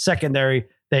the secondary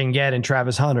they can get, and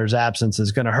Travis Hunter's absence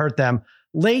is going to hurt them.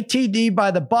 Late TD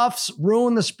by the Buffs,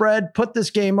 ruin the spread, put this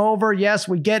game over. Yes,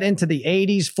 we get into the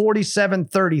 80s,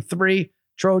 47-33.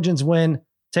 Trojans win,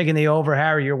 taking the over.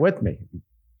 Harry, you're with me.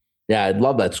 Yeah, I'd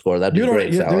love that score. That'd be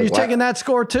great. Are you taking that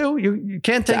score too? You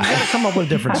can't take. You got to come up with a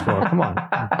different score. Come on.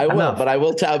 I will, but I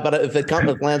will tell. But if it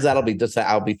lands, I'll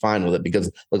be fine with it,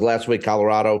 because like last week,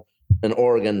 Colorado and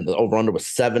Oregon, the over under was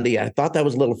 70. I thought that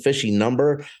was a little fishy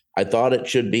number. I thought it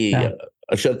should be.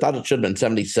 I thought it should have been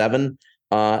 77,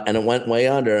 and it went way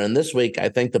under. And this week, I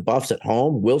think the Buffs at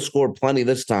home will score plenty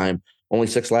this time. Only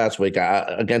 6 last week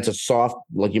against a soft,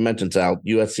 like you mentioned, Sal,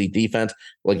 USC defense.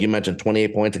 Like you mentioned,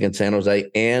 28 points against San Jose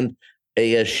and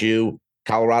ASU.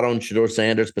 Colorado and Shedeur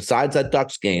Sanders, besides that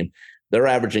Ducks game, they're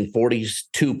averaging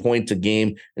 42 points a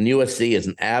game. And USC is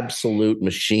an absolute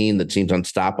machine that seems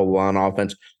unstoppable on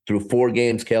offense. Through 4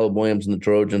 games, Caleb Williams and the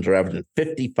Trojans are averaging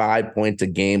 55 points a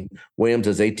game. Williams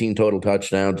has 18 total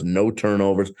touchdowns, no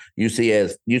turnovers. USC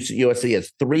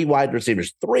has 3 wide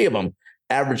receivers, 3 of them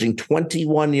averaging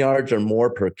 21 yards or more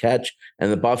per catch.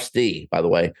 And the Buffs D, by the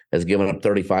way, has given up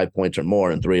 35 points or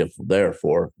more in 3 of their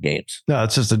 4 games. No,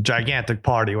 it's just a gigantic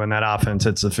party when that offense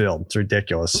hits the field. It's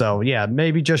ridiculous. So, yeah,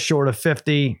 maybe just short of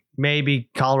 50. Maybe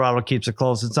Colorado keeps it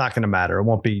close. It's not going to matter. It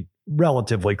won't be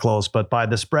relatively close, but by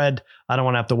the spread, I don't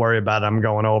want to have to worry about it. I'm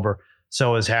going over.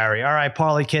 So is Harry. All right,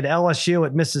 Parlay Kid, LSU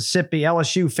at Mississippi.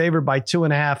 LSU favored by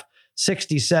 2.5.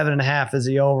 67.5 is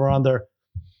the over-under.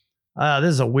 This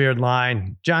is a weird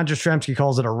line. John Jastrzemski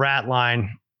calls it a rat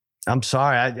line. I'm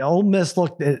sorry. Ole Miss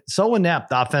looked so inept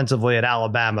offensively at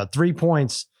Alabama. 3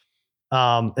 points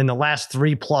in the last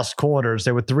 3+ quarters.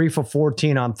 They were 3 for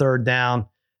 14 on third down.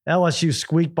 LSU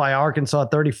squeaked by Arkansas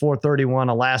 34-31,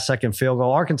 a last-second field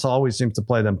goal. Arkansas always seems to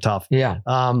play them tough. Yeah.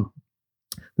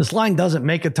 This line doesn't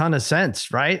make a ton of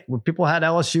sense, right? When people had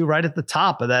LSU right at the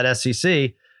top of that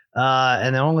SEC,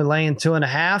 and they're only laying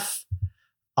 2.5.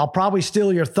 I'll probably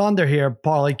steal your thunder here,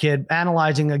 Parlay Kid,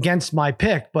 analyzing against my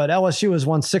pick, but LSU has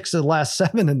won 6 of the last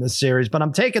 7 in this series, but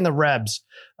I'm taking the Rebs.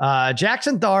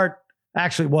 Jackson Dart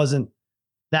actually wasn't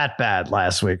that bad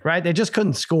last week, right? They just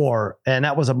couldn't score, and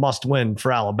that was a must-win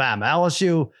for Alabama.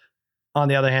 LSU, on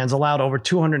the other hand, has allowed over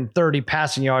 230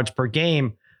 passing yards per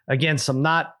game against some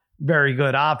not very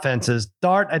good offenses.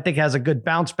 Dart, I think, has a good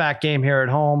bounce-back game here at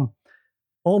home.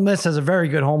 Ole Miss has a very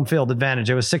good home field advantage.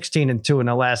 It was 16-2 in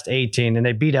the last 18, and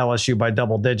they beat LSU by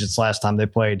double digits last time they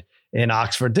played in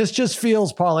Oxford. This just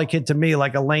feels, Parlay Kid, to me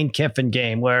like a Lane Kiffin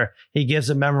game where he gives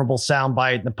a memorable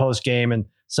soundbite in the post-game in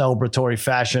celebratory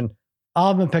fashion.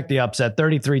 I'm going to pick the upset,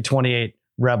 33-28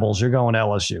 Rebels. You're going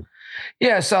LSU.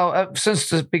 Yeah, so since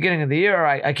the beginning of the year,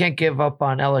 I can't give up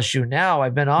on LSU now.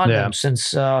 I've been on them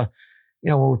since,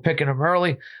 we were picking them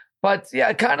early. But,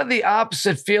 yeah, kind of the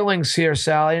opposite feelings here,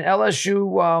 Sally. And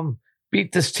LSU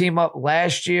beat this team up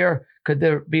last year. Could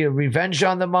there be a revenge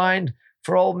on the mind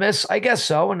for Ole Miss? I guess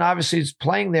so. And obviously,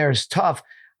 playing there is tough.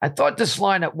 I thought this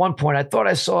line at one point, I thought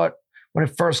I saw it when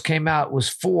it first came out, was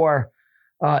 4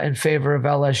 in favor of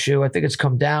LSU. I think it's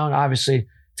come down, obviously,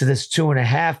 to this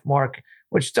 2.5 mark,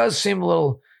 which does seem a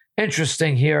little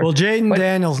interesting here. Well, Jaden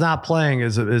Daniels not playing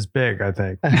is big, I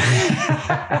think.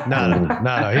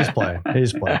 No, he's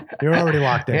playing. You're already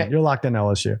locked in. Yeah. You're locked in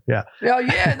LSU. Yeah.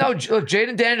 Look,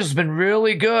 Jaden Daniels has been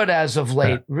really good as of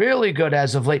late. Really good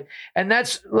as of late. And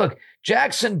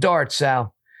Jackson Dart,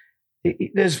 Sal,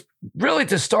 there's really,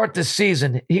 to start this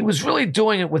season, he was really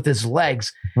doing it with his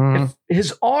legs. If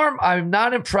his arm, I'm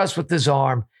not impressed with his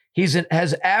arm.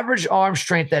 Has average arm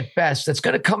strength at best. That's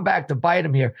going to come back to bite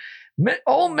him here.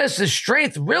 Ole Miss's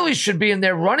strength really should be in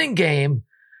their running game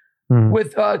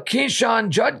with Keyshawn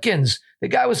Judkins. The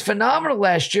guy was phenomenal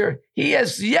last year. He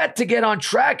has yet to get on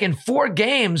track in 4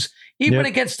 games, even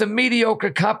against the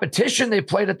mediocre competition they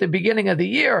played at the beginning of the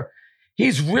year.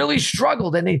 He's really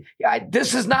struggled, and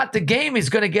this is not the game he's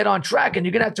going to get on track, and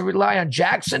you're going to have to rely on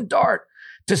Jackson Dart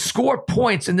to score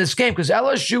points in this game, because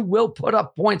LSU will put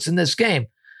up points in this game.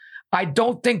 I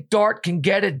don't think Dart can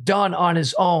get it done on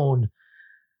his own.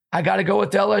 I got to go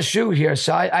with LSU here.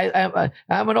 So I'm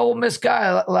an Ole Miss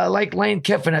guy. I like Lane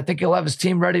Kiffin. I think he'll have his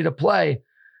team ready to play.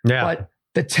 Yeah. But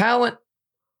the talent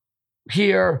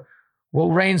here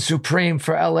will reign supreme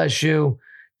for LSU.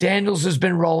 Daniels has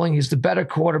been rolling. He's the better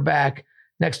quarterback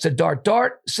next to Dart.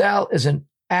 Dart, Sal, is an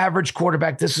average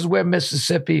quarterback. This is where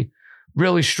Mississippi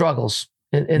really struggles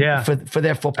for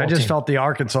their football team. I just felt the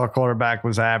Arkansas quarterback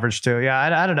was average too. Yeah,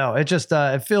 I don't know. It just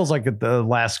it feels like the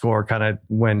last score kind of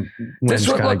wins. This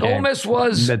was like Ole Miss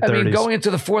was. Mid-30s. I mean, going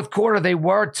into the fourth quarter, they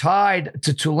were tied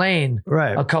to Tulane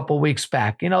a couple weeks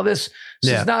back. You know, this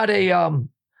is not a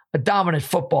dominant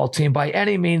football team by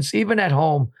any means, even at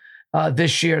home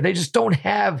this year. They just don't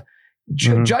have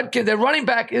Judkins. Their running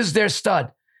back is their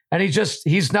stud, and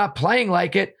he's not playing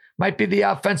like it. Might be the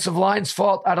offensive line's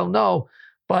fault. I don't know.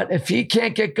 But if he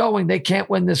can't get going, they can't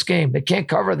win this game. They can't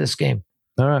cover this game.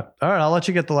 All right. I'll let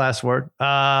you get the last word. So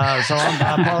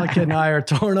I'm Parlay Kid and I are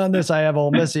torn on this. I have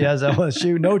Ole Miss. He has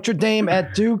LSU. Notre Dame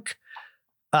at Duke.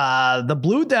 The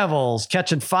Blue Devils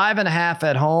catching 5.5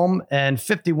 at home, and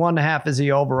 51.5 is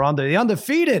the over under. The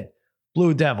undefeated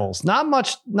Blue Devils. Not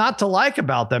much not to like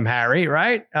about them, Harry,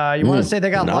 right? You want to say they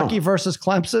got lucky versus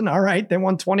Clemson? All right. They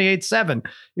won 28-7,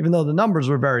 even though the numbers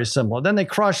were very similar. Then they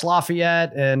crushed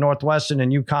Lafayette and Northwestern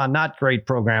and UConn. Not great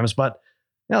programs, but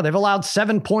they've allowed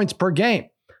 7 points per game.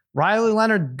 Riley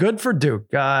Leonard, good for Duke.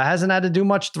 Hasn't had to do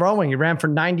much throwing. He ran for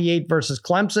 98 versus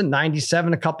Clemson,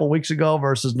 97 a couple weeks ago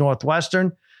versus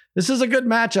Northwestern. This is a good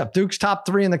matchup. Duke's top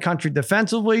 3 in the country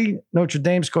defensively. Notre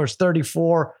Dame scores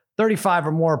 35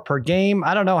 or more per game.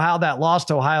 I don't know how that loss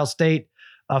to Ohio State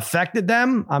affected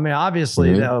them. I mean,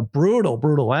 obviously, a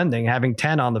brutal ending, having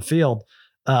 10 on the field,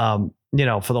 for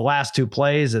the last 2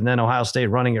 plays, and then Ohio State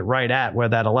running it right at where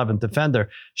that 11th defender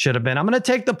should have been. I'm going to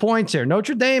take the points here.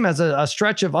 Notre Dame has a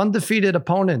stretch of undefeated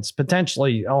opponents,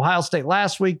 potentially. Ohio State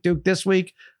last week, Duke this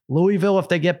week, Louisville if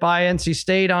they get by, NC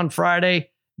State on Friday,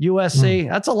 USC.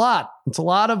 That's a lot. It's a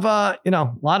lot of, a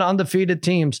lot of undefeated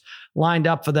teams lined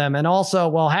up for them. And also,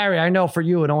 well, Harry, I know for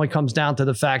you, it only comes down to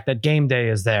the fact that game day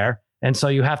is there. And so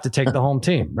you have to take the home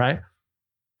team, right?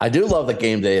 I do love that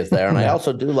game day is there. And I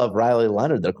also do love Riley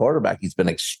Leonard, their quarterback. He's been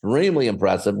extremely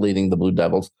impressive, leading the Blue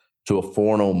Devils to a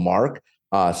 4-0 mark.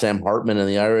 Sam Hartman and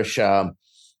the Irish,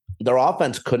 their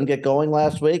offense couldn't get going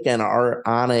last week and are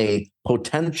on a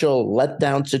potential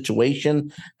letdown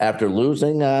situation after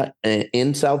losing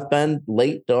in South Bend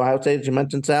late to Ohio State, as you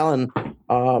mentioned, Sal, and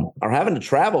are having to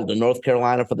travel to North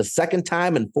Carolina for the second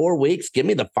time in 4 weeks. Give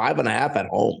me the 5.5 at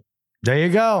home. There you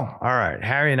go. All right.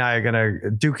 Harry and I are going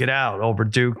to duke it out over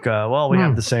Duke. We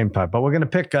have the same type, but we're going to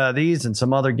pick these and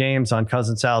some other games on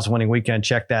Cousin Sal's Winning Weekend.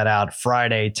 Check that out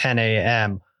Friday, 10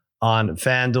 a.m. on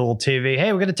FanDuel TV.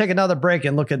 Hey, we're going to take another break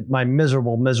and look at my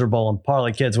miserable, and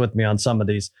Parlay Kids with me on some of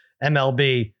these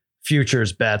MLB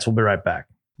futures bets. We'll be right back.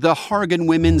 The Hargan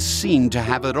women seemed to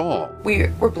have it all. We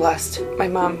were blessed. My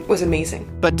mom was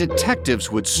amazing. But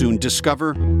detectives would soon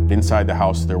discover inside the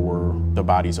house there were the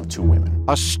bodies of 2 women.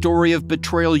 A story of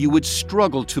betrayal you would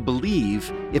struggle to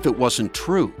believe if it wasn't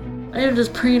true. I am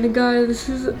just praying to God, this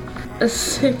is a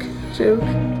sick joke.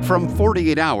 From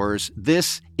 48 Hours,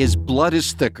 this is Blood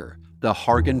is Thicker, the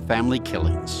Hargan family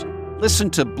killings. Listen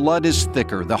to Blood is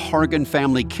Thicker, the Hargan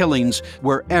family killings,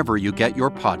 wherever you get your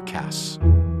podcasts.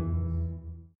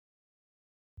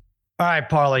 All right,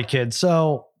 Parlay Kids.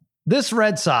 So this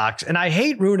Red Sox, and I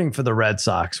hate rooting for the Red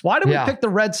Sox. Why do we pick the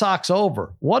Red Sox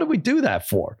over? What do we do that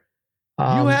for?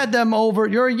 You had them over.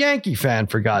 You're a Yankee fan,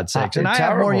 for God's sakes. And I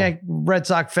have more Red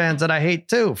Sox fans that I hate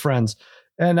too, friends.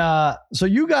 And so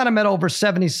you got them at over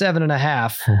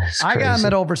 77.5. I got them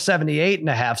at over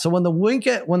 78.5. So when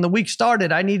the week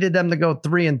started, I needed them to go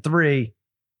 3-3,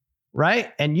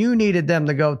 right? And you needed them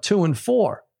to go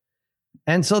 2-4.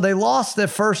 And so they lost they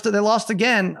lost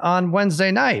again on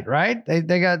Wednesday night, right?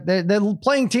 They're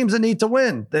playing teams that need to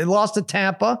win. They lost to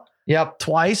Tampa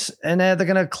twice, and they're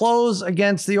going to close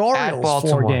against the Orioles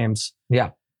 4 games. Yeah.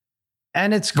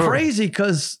 And it's crazy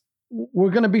because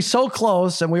we're going to be so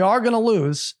close and we are going to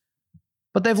lose,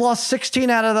 but they've lost 16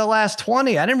 out of the last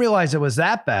 20. I didn't realize it was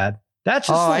that bad. That's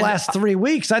just the last 3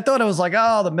 weeks. I thought it was like,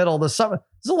 the middle of the summer.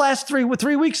 This is the last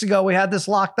 3 weeks ago we had this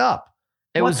locked up.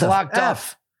 It was locked up.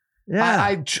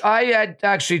 Yeah. I had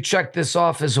actually checked this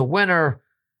off as a winner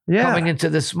coming into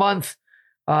this month.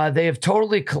 They have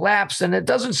totally collapsed, and it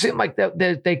doesn't seem like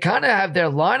they kind of have their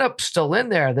lineup still in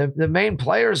there. The main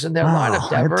players in their lineup,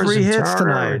 Devers 3 hits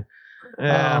Turner,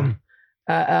 tonight.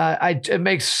 It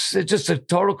makes it just a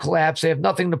total collapse. They have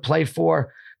nothing to play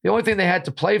for. The only thing they had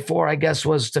to play for, I guess,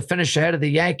 was to finish ahead of the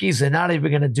Yankees. They're not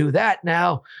even going to do that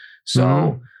now.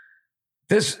 So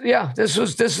this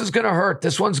is going to hurt.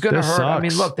 This one's going to hurt. Sucks. I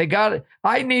mean, look, they got it.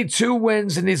 I need 2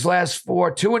 wins in these last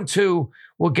 4. 2-2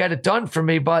 will get it done for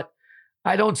me, but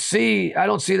I don't see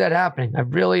that happening.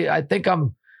 I think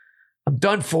I'm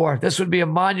done for. This would be a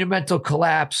monumental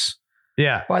collapse.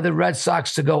 Yeah. By the Red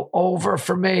Sox to go over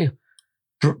for me.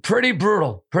 Pretty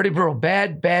brutal.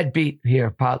 Bad beat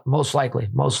here, most likely.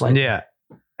 Yeah.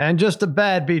 And just a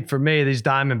bad beat for me. These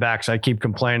Diamondbacks I keep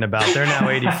complaining about. They're now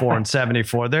 84 and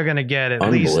 74. They're going to get at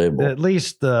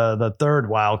least the third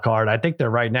wild card. I think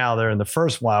they're in the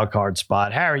first wild card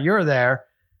spot. Harry, you're there.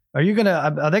 Are they going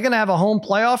to have a home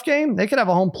playoff game? They could have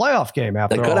a home playoff game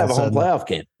after all. They could have a home playoff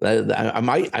game.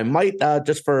 I might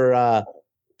just for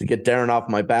to get Darren off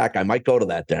my back, I might go to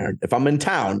that, Darren. If I'm in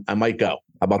town, I might go.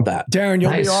 How about that? Darren,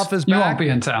 you'll be off his back. You won't be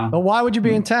in town. But why would you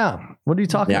be in town? What are you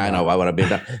talking about? Yeah, I know. Why would I be in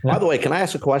town? By the way, can I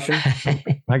ask a question?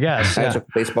 I guess. Can I ask a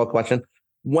baseball question?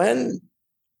 When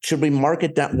should we mark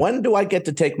it down? When do I get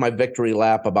to take my victory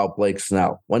lap about Blake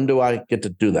Snell? When do I get to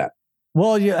do that?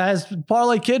 Well, as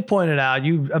Parlay Kid pointed out,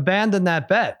 you abandoned that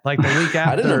bet like the week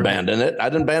after. I didn't abandon it. I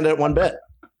didn't abandon it one bit.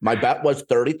 My bet was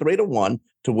 33-1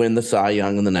 to win the Cy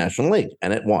Young in the National League,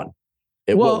 and it won.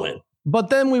 It will win. But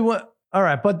then we went. All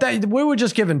right, but we were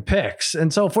just given picks.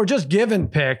 And so if we're just given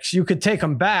picks, you could take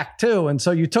them back too. And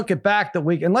so you took it back the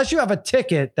week, unless you have a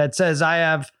ticket that says I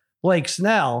have Blake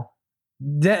Snell,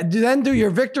 then do your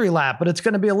victory lap, but it's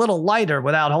going to be a little lighter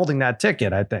without holding that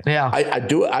ticket, I think. Yeah. I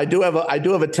do have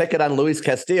a ticket on Luis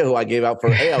Castillo, who I gave out for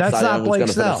AL. That's not Blake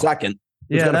Snell. Second.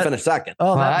 Who's going to finish second?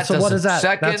 Oh, so what is that?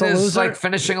 Second That's a is loser? like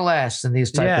finishing last in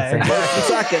these type of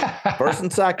things. First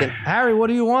and second. Harry, what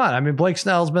do you want? I mean, Blake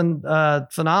Snell's been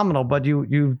phenomenal, but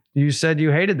you said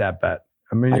you hated that bet.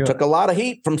 I mean, I took a lot of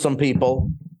heat from some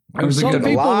people. Some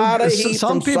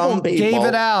people gave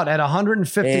it out at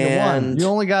 150-1. You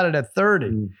only got it at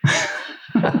 30.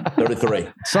 33.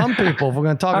 Some people, if we're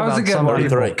going to talk about some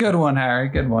people. Good one, Harry.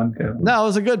 Good one. No, it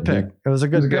was a good pick. It was a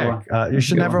good pick. You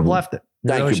should never have left it.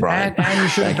 Thank you, Brian. And you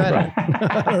should have bet it.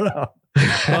 I don't know.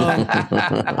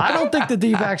 I don't think the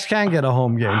D-backs can get a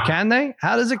home game. Can they?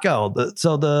 How does it go?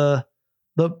 So the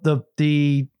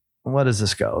what does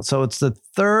this go? So it's the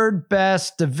third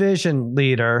best division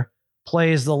leader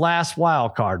plays the last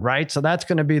wild card, right? So that's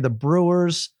going to be the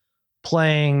Brewers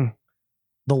playing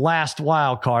the last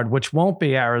wild card, which won't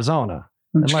be Arizona.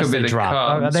 Which unless could they be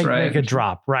drop. Cubs, They right? could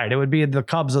drop. Right. It would be the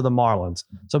Cubs or the Marlins.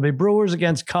 So it'd be Brewers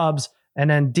against Cubs, and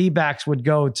then D-backs would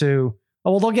go to,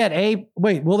 will they get a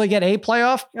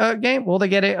playoff game? Will they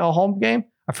get a home game?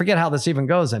 I forget how this even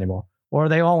goes anymore. Or are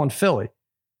they all in Philly?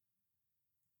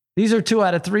 These are 2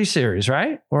 out of 3 series,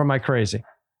 right? Or am I crazy?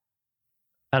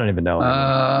 I don't even know.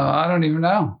 I don't even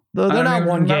know. They're not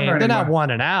one game. They're not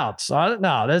 1 and out. So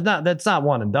that's not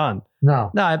one and done.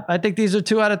 No. I think these are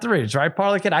 2 out of 3s, right?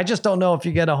 Parlay Kid. I just don't know if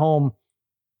you get a home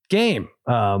game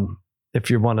if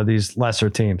you're one of these lesser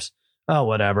teams. Oh,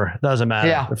 whatever. Doesn't matter.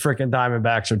 Yeah. The freaking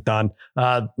Diamondbacks are done.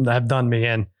 Have done me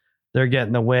in. They're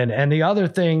getting the win. And the other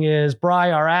thing is,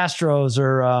 Bri, our Astros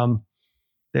are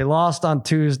they lost on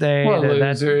Tuesday. Well,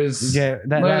 losers. That's it.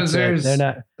 They're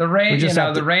not. The Rangers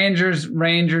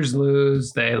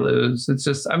lose. They lose. It's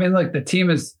just, I mean, look, the team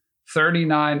is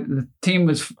 39. The team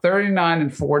was 39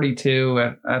 and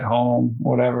 42 at home.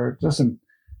 Whatever.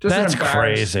 That's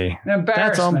crazy. An embarrassment.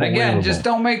 That's unbelievable. Again, just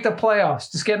don't make the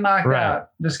playoffs. Just get knocked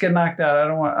out. Just get knocked out. I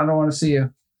don't want to see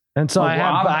you. And so I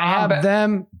have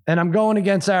them, and I'm going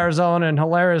against Arizona. And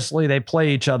hilariously, they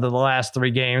play each other the last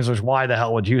 3 games. Which why the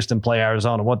hell would Houston play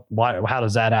Arizona? How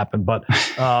does that happen? But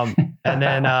and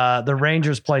then the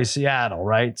Rangers play Seattle,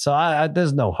 right? So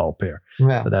there's no hope here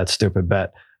for that stupid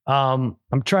bet. I'm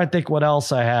trying to think what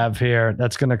else I have here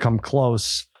that's going to come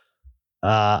close.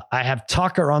 I have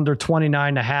Tucker under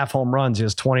 29.5 home runs. He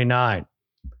has 29.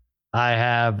 I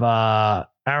have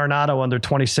Arenado under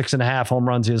 26.5 home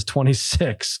runs. He has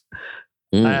 26.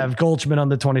 I have Goldschmidt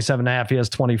under 27.5. He has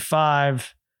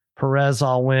 25. Perez,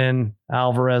 I'll win.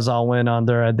 Alvarez, I'll win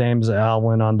under. Adames, I'll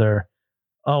win under.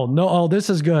 Oh, no. Oh, this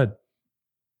is good.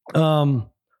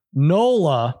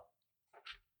 Nola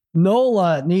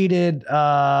needed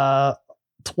 12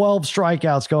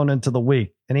 strikeouts going into the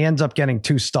week, and he ends up getting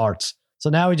 2 starts. So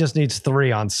now he just needs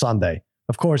 3 on Sunday.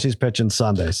 Of course, he's pitching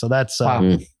Sunday. So that's a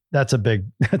big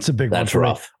one. That's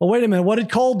rough. Well, wait a minute. What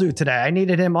did Cole do today? I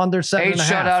needed him under 7.5. 8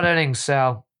 shutout innings,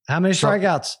 Sal. How many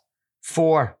strikeouts?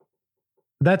 4.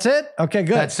 That's it? Okay,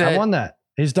 good. That's it. I won that.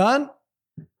 He's done?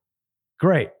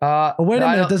 Great. Wait a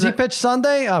minute. Does he pitch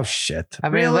Sunday? Oh, shit. I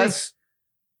mean, really?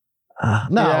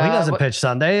 No, he doesn't pitch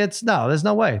Sunday. There's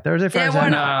no way. Thursday, Friday. Why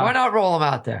not? Why not roll him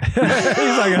out there? He's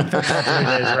not going to pitch on 3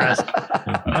 days rest.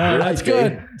 That's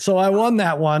good. So I won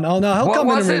that one. Oh no, he'll come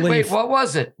in relief. Wait, what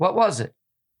was it?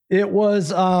 It was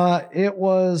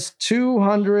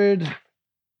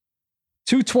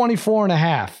 224 and a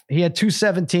half. He had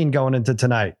 217 going into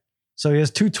tonight. So he has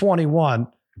 221.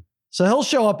 So he'll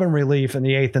show up in relief in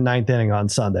the 8th and 9th inning on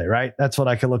Sunday, right? That's what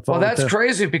I could look forward to. Well, that's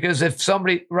crazy because if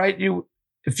somebody, right,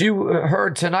 if you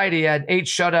heard tonight he had 8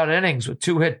 shutout innings with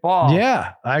 2 hit balls.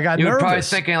 Yeah, I got nervous. You were probably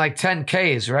thinking like 10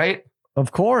 Ks, right?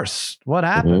 Of course. What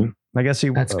happened? Mm-hmm. I guess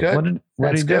That's good.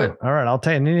 What did he good. do? All right, I'll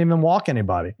tell you. He didn't even walk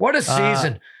anybody. What a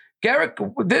season. Garrett,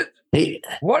 he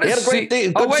had a great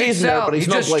good season Sal, there, but he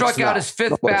just struck out his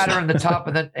 5th batter in the top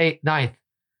of the 9th.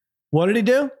 What did he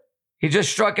do? He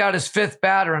just struck out his 5th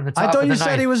batter in the top of the 9th. I thought you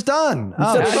said he was done.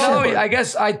 I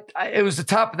guess it was the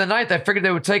top of the 9th. I figured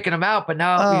they were taking him out, but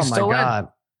now he's still in.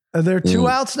 Are there 2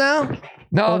 outs now?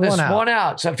 No, there's 1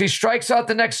 out. So if he strikes out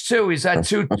the next 2, he's at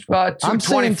 225. I'm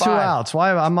seeing 2 outs.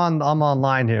 Why? I'm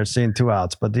online here seeing 2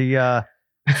 outs, but the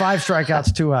 5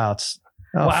 strikeouts, 2 outs.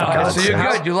 Oh, wow. So you're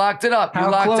good. You locked it up.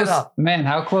 Man,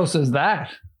 how close is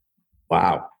that?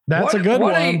 Wow. That's a good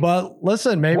one, but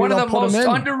listen, maybe one of the put most him in.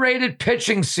 underrated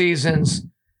pitching seasons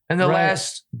in the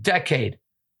last decade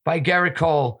by Garrett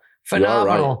Cole.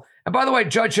 Phenomenal. Right. And by the way,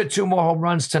 Judge hit 2 more home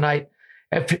runs tonight.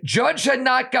 If Judge had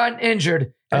not gotten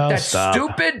injured at that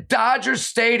stupid Dodgers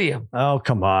Stadium,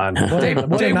 come on, they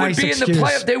would be in the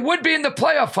playoff. They would be in the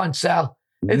playoff hunt, Sal.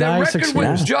 And the record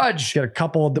with Judge, get a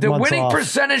couple of the winning off.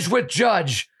 percentage with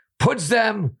Judge puts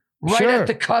them right at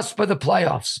the cusp of the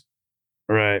playoffs.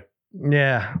 Right.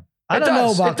 Yeah. I don't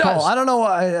know about Cole. I don't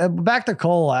know. Back to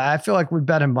Cole. I feel like we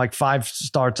bet him like 5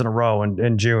 starts in a row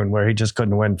in June where he just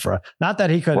couldn't win not that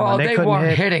he couldn't. Well, they weren't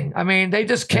hit. hitting. I mean, they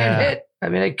just can't hit. I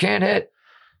mean, they can't hit.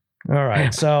 All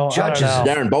right. So Judges,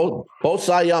 Darren, both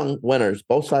Cy Young winners,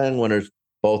 both not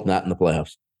in the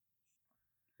playoffs.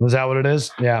 Was that what it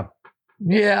is? Yeah.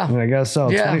 Yeah. I guess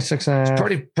so. Yeah. 26 and a half.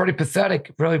 It's pretty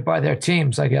pathetic, really, by their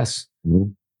teams, I guess.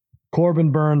 Mm-hmm.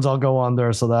 Corbin Burns, I'll go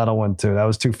under, so that'll win too. That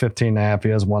was 215 and a half. He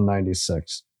has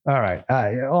 196. All right.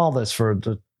 All this for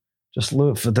just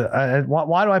loot for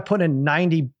why do I put in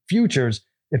 90 futures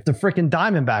if the freaking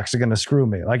Diamondbacks are going to screw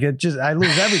me? Like I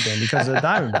lose everything because of the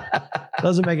Diamondbacks.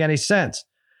 Doesn't make any sense.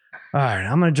 All right.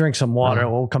 I'm going to drink some water.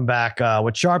 We'll come back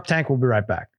with Sharp Tank. We'll be right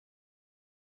back.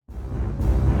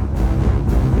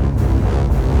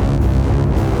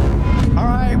 All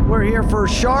right, we're here for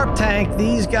Sharp Tank.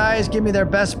 These guys give me their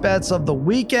best bets of the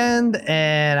weekend,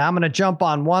 and I'm going to jump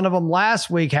on one of them. Last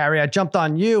week, Harry, I jumped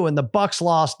on you, and the Bucks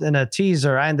lost in a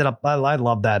teaser. I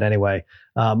love that anyway.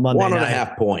 Monday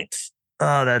 1.5 points.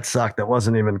 Oh, that sucked. That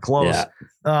wasn't even close.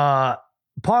 Yeah.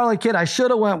 Parlay Kid, I should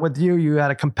have went with you. You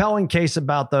had a compelling case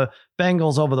about the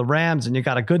Bengals over the Rams, and you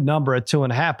got a good number at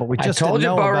 2.5. But we just told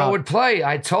didn't you know Burrow would play.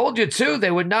 I told you too. They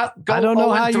would not go. I don't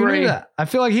know how 0-3. you knew that. I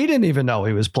feel like he didn't even know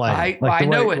he was playing. I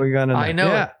know it. I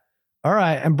know it. All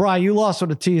right, and Brian, you lost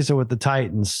with a teaser with the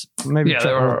Titans. Maybe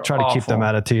try to keep them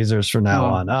out of teasers from now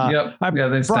on. Yep.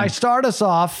 Brian, start us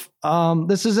off.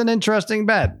 This is an interesting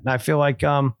bet. I feel like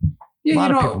a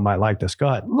lot of people might like this. Go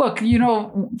ahead. Look,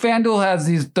 FanDuel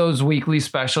has those weekly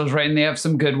specials, right? And they have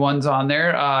some good ones on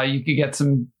there. You could get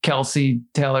some Kelsey,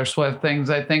 Taylor Swift things,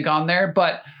 I think, on there.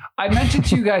 But I mentioned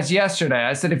to you guys yesterday,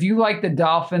 I said, if you like the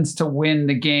Dolphins to win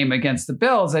the game against the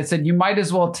Bills, I said, you might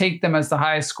as well take them as the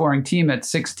highest scoring team at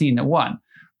 16-1.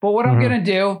 But what I'm going to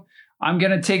do, I'm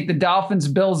going to take the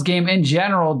Dolphins-Bills game in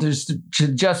general to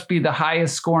just be the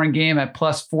highest scoring game at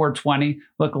plus 420.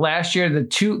 Look, last year,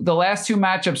 the last 2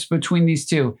 matchups between these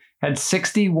two had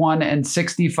 61 and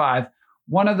 65.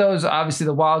 One of those, obviously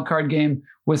the wild card game,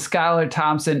 was Skylar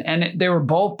Thompson, and they were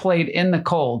both played in the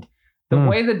cold. The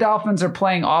way the Dolphins are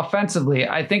playing offensively,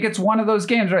 I think it's one of those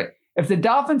games, right? If the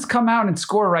Dolphins come out and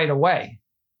score right away,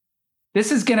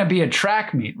 this is going to be a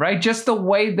track meet, right? Just the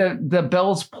way the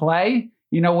Bills play,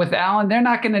 with Allen, they're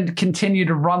not going to continue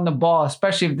to run the ball,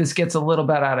 especially if this gets a little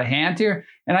bit out of hand here.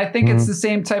 And I think it's the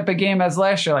same type of game as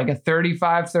last year, like a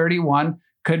 35-31,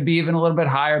 could be even a little bit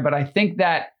higher. But I think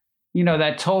that,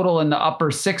 that total in the upper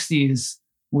 60s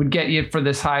would get you for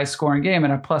this highest scoring game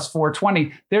and a plus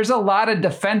 420. There's a lot of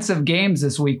defensive games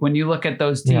this week when you look at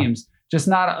those teams, just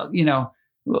not,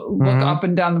 look up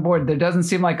and down the board. There doesn't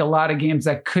seem like a lot of games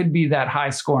that could be that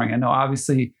high scoring. I know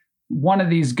obviously one of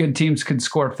these good teams could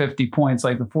score 50 points,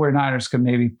 like the 49ers could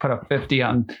maybe put up 50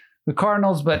 on the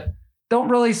Cardinals, but don't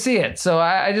really see it. So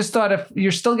I just thought if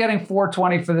you're still getting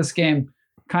 420 for this game,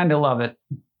 kind of love it.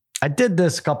 I did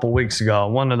this a couple weeks ago.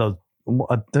 One of those,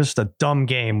 just a dumb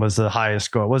game was the highest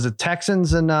score. Was it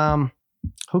Texans and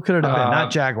Who could it have been?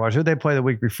 Not Jaguars. Who'd they play the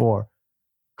week before?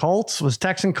 Colts? Was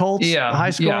Texan Colts high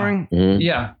scoring? Yeah. Mm-hmm.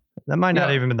 Yeah. That might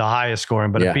not even been the highest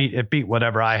scoring, but it beat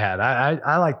whatever I had.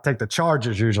 I like to take the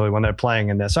Chargers usually when they're playing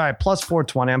in this. All right, plus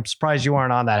 420. I'm surprised you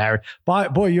aren't on that, Harry.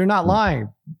 But boy, you're not lying,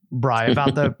 Bri,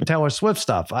 about the Taylor Swift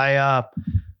stuff.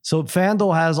 So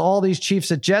FanDuel has all these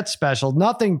Chiefs at Jets special.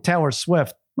 Nothing Taylor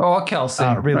Swift Kelsey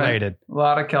related. Right? A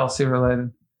lot of Kelsey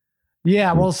related.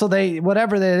 Yeah, well, so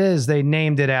whatever that is, they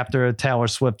named it after a Taylor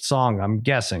Swift song, I'm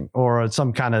guessing, or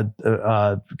some kind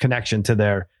of connection to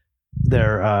their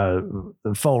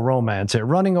faux romance.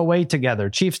 Running away together.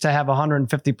 Chiefs to have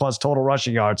 150 plus total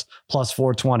rushing yards, plus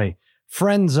 420.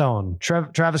 Friend zone.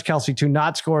 Travis Kelce to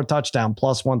not score a touchdown,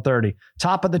 plus 130.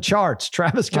 Top of the charts.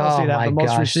 Travis Kelce to have the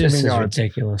most receiving yards,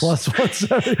 ridiculous. plus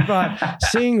 175.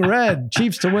 Seeing red.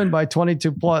 Chiefs to win by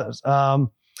 22 plus.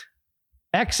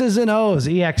 X's and O's,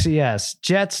 EXES.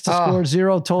 Jets to score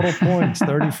 0 total points,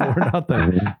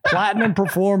 34-0. Platinum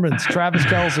performance, Travis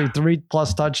Kelce,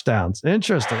 3+ touchdowns.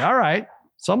 Interesting. All right.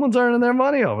 Someone's earning their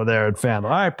money over there at FanDuel. All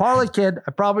right, Parlay Kid.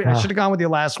 I should have gone with you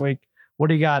last week. What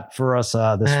do you got for us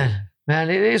this week? Man,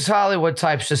 these Hollywood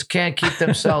types just can't keep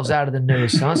themselves out of the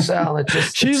news. Huh, Sal?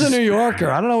 She's a New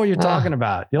Yorker. I don't know what you're talking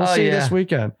about. You'll see this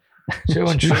weekend. True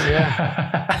and true,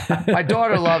 yeah. My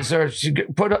daughter loves her. She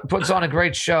puts on a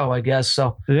great show, I guess.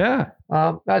 So yeah,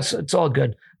 it's all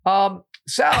good. Sal,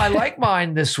 I like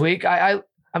mine this week. I'm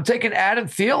taking Adam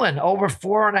Thielen over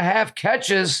 4.5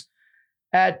 catches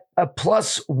at a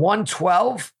plus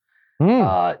 112.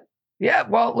 Yeah,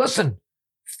 well, listen,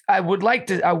 I would like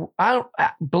to.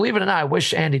 I believe it or not, I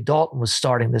wish Andy Dalton was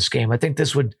starting this game. I think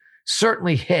this would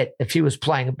certainly hit if he was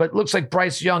playing, but it looks like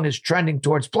Bryce Young is trending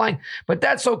towards playing, but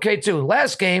that's okay too.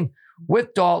 Last game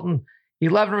with Dalton,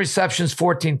 11 receptions,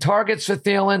 14 targets for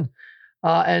Thielen.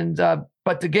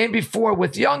 But the game before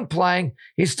with Young playing,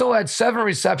 he still had 7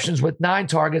 receptions with 9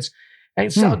 targets.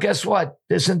 And so guess what?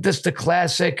 Isn't this the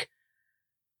classic,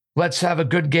 let's have a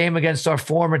good game against our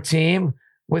former team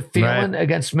with Thielen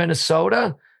against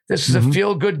Minnesota? This is a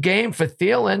feel-good game for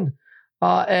Thielen.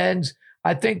 And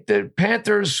I think the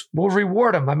Panthers will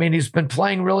reward him. I mean, he's been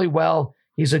playing really well.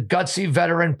 He's a gutsy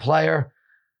veteran player.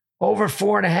 Over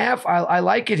 4.5, I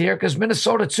like it here because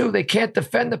Minnesota, too, they can't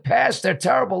defend the pass. They're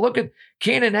terrible. Look at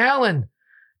Keenan Allen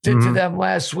did to them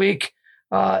last week.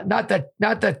 Not that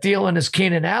Thielen is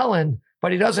Keenan Allen,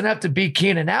 but he doesn't have to be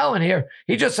Keenan Allen here.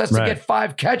 He just has to get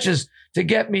 5 catches to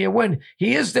get me a win.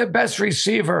 He is their best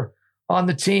receiver on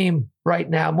the team right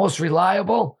now, most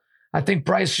reliable. I think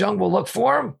Bryce Young will look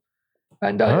for him.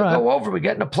 And go over. We're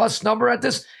getting a plus number at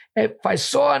this. If I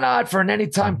saw an odd for an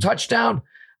anytime touchdown,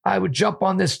 I would jump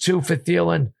on this too for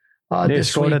Thielen this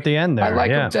scored week. At the end there. I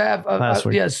like him to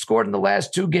have scored in the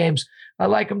last 2 games. I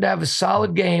like him to have a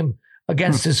solid game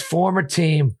against his former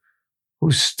team,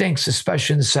 who stinks,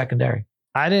 especially in the secondary.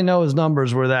 I didn't know his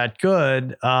numbers were that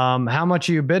good. How much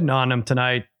are you bidding on him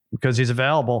tonight? Because he's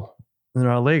available in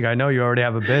our league. I know you already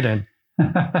have a bid in.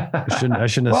 I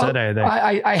shouldn't have said anything.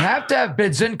 I have to have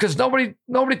bids in because nobody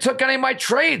took any of my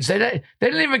trades. They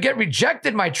didn't even get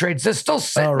rejected. My trades. They're still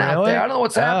sitting out there. I don't know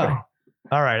what's happening.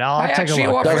 All right, I'll take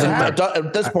a look.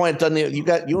 At this point, doesn't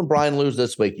you and Brian lose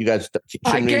this week? You guys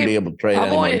shouldn't even be able to trade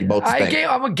anymore. You both stink.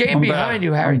 I'm a game behind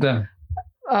you, Harry.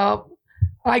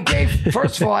 I gave,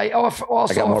 first of all, I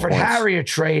offered Harry a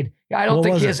trade. I don't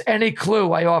think he has any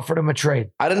clue I offered him a trade.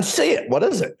 I didn't see it. What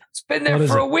is it? It's been there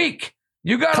for a week.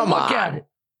 You got to look at it.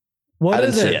 What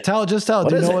is it? Tell. Do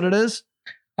you know what it is?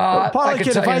 Parlay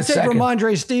Kid, if I take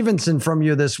Ramondre Stevenson from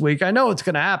you this week, I know it's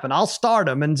going to happen. I'll start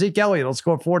him, and Zeke Elliott will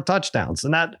score 4 touchdowns,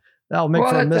 and that'll make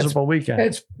for a miserable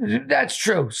weekend. That's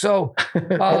true. So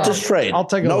I'll just trade. I'll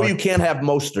take a look. You can't have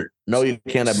Mostert. No, you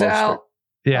can't have Mostert.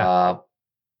 Yeah.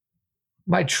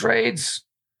 My trades,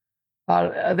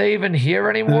 are they even here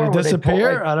anymore? Did they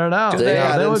disappear? I don't know.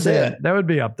 They would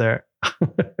be up there.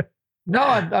 No,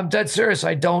 I'm dead serious.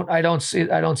 I don't see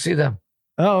them.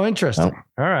 Oh, interesting.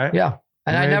 All right. Yeah.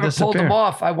 And I never pulled them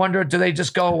off. I wonder, do they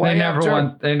just go away?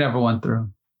 They never went through.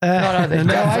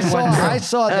 I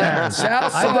saw theirs.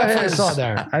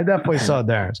 I definitely saw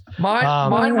theirs.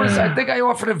 Mine was, I think I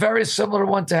offered a very similar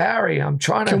one to Harry.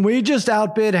 Can we just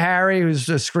outbid Harry, who's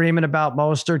just screaming about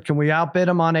Mostert? Can we outbid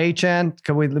him on HN?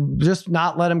 Can we just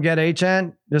not let him get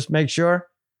HN? Just make sure.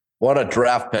 What a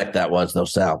draft pick that was, though,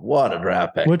 Sal. What a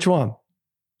draft pick. Which one?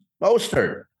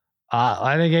 Mostert.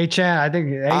 I think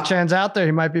HN's out there.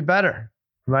 He might be better.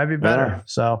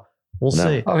 So we'll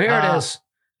see. Oh, here it is.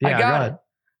 I got it.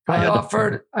 I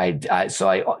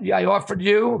offered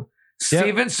you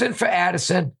Stevenson for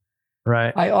Addison.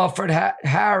 Right. I offered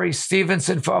Harry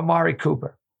Stevenson for Amari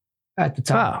Cooper at the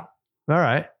time. Oh, all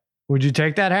right. Would you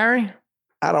take that, Harry?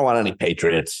 I don't want any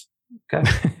Patriots. Okay.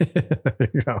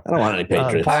 I don't want any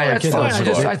Patriots. That's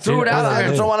fine. I threw it out I there.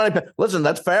 just don't want any. Listen,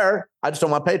 that's fair. I just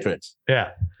don't want Patriots.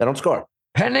 Yeah. They don't score.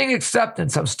 Pending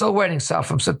acceptance. I'm still waiting, Sal,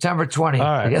 from September 20. All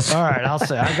right. I guess. All right. I'll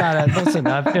say. I got it. Listen,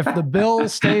 if the bill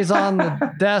stays on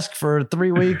the desk for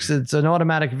 3 weeks, it's an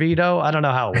automatic veto. I don't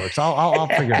know how it works. I'll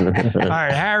figure it out. All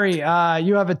right, Harry,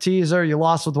 you have a teaser. You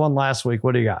lost with one last week.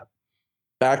 What do you got?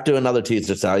 Back to another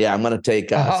teaser, Sal. Yeah, I'm going to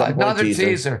take another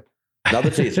teaser.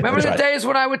 Another teaser. Remember That's the right. days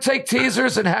when I would take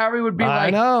teasers and Harry would be I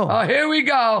like, know. "Oh, here we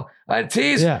go, a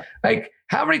tease." Yeah. Like,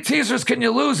 how many teasers can you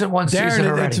lose in one season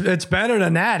Darren, already? it's better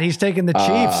than that. He's taking the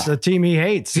Chiefs, the team he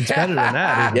hates. It's better than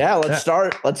that. Yeah, let's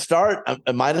start. I'm from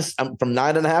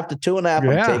 9.5 to 2.5.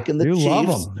 Yeah, I'm taking the you Chiefs love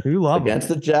them. You love against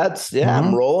them. the Jets. Yeah,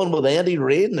 I'm rolling with Andy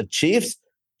Reid and the Chiefs.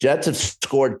 Jets have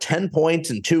scored 10 points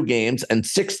in 2 games and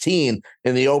 16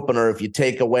 in the opener if you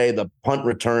take away the punt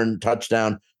return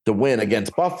touchdown to win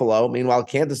against Buffalo. Meanwhile,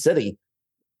 Kansas City,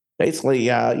 basically,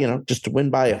 just to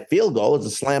win by a field goal is a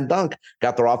slam dunk.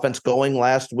 Got their offense going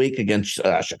last week against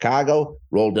Chicago,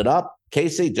 rolled it up.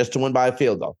 KC, just to win by a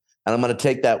field goal. And I'm going to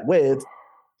take that with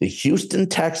the Houston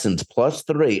Texans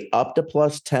 +3 up to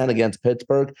 +10 against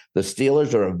Pittsburgh. The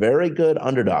Steelers are a very good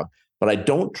underdog, but I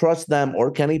don't trust them or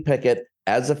Kenny Pickett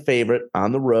as a favorite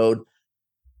on the road.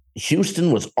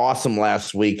 Houston was awesome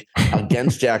last week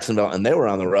against Jacksonville, and they were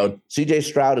on the road. CJ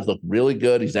Stroud has looked really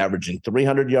good. He's averaging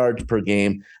 300 yards per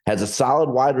game, has a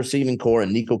solid wide receiving core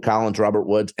in Nico Collins, Robert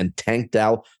Woods, and Tank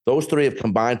Dell. Those 3 have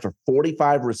combined for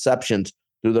 45 receptions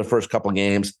through their first couple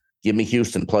games. Give me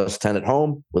Houston +10 at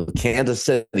home with Kansas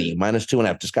City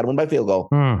 -2.5. Just got to win by field goal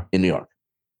in New York.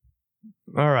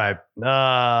 All right.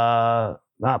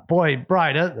 Boy,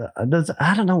 Brian,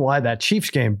 I don't know why that Chiefs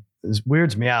game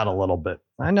weirds me out a little bit.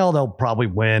 I know they'll probably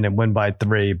win by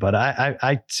 3, but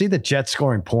I see the Jets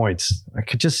scoring points. I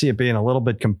could just see it being a little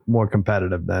bit more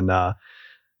competitive than. Let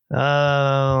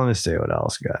me see what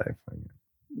else, guy.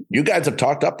 You guys have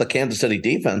talked up the Kansas City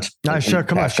defense. Come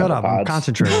on, shut up. I'm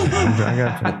concentrating.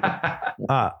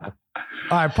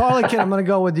 All right, Parlay Kid, I'm going to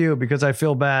go with you because I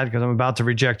feel bad because I'm about to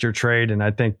reject your trade, and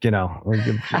I think I'll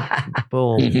give a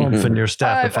little bump in your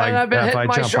step if I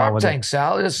jump on with it.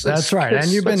 Sal. That's right, and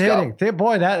you've been hitting.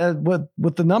 Boy, that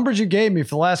with the numbers you gave me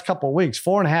for the last couple of weeks,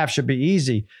 4.5 should be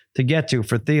easy to get to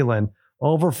for Thielen.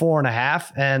 Over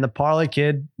 4.5, and the Parlay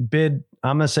Kid bid.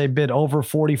 I'm going to say bid over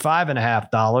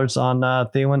 $45.50 on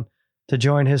Thielen to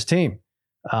join his team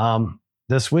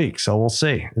this week. So we'll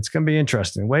see. It's going to be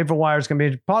interesting. Waiver wire is going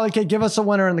to be. Parlay Kid, give us a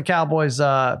winner in the Cowboys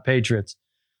Patriots.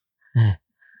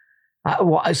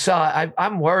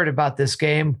 I'm worried about this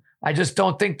game. I just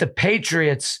don't think the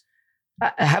Patriots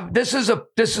have. This is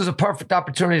a perfect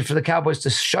opportunity for the Cowboys to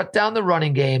shut down the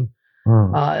running game.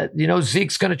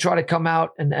 Zeke's going to try to come out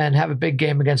and have a big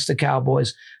game against the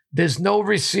Cowboys. There's no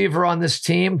receiver on this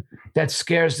team that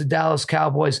scares the Dallas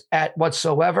Cowboys at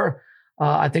whatsoever.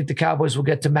 I think the Cowboys will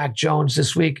get to Mac Jones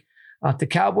this week. If the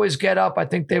Cowboys get up, I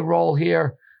think they roll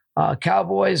here.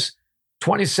 Cowboys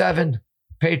 27,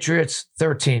 Patriots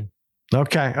 13.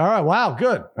 Okay. All right. Wow.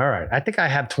 Good. All right. I think I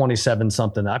have 27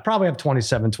 something. I probably have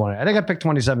 27-20. I think I picked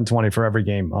 27-20 for every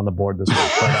game on the board this week.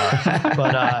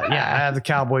 But I have the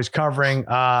Cowboys covering.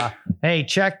 Hey,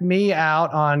 check me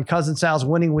out on Cousin Sal's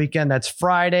winning weekend. That's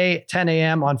Friday, 10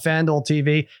 a.m. on FanDuel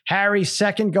TV. Harry's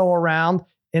second go around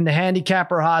in the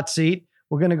handicapper hot seat.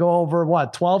 We're going to go over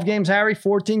 12 games, Harry?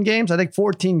 14 games? I think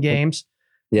 14 games.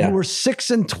 Yeah. You were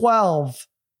 6-12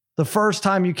 the first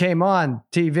time you came on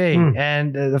TV,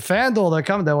 and the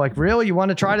FanDuel, they're like, really? You want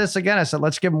to try this again? I said,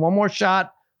 let's give them one more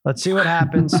shot. Let's see what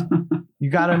happens. You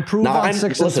got to improve on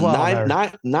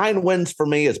 6-12. 9 wins for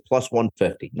me is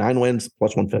 +150. 9 wins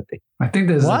 +150. I think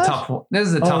this is a tough one. This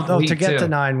is a tough week to get too. to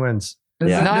 9 wins.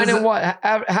 9 and what?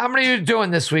 How many are you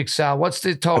doing this week, Sal? What's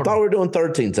the total? I thought we were doing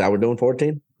 13, Sal. We're doing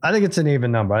 14? I think it's an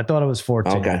even number. I thought it was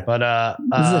 14. Okay. But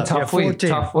this is a tough week.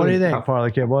 Tough what do you week. think,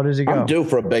 Parlay Kid? What does he go? I'm due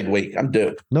for a big week. I'm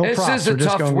due. This is a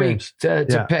tough week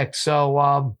to pick. So,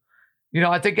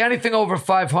 I think anything over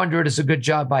 500 is a good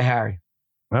job by Harry.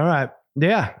 All right.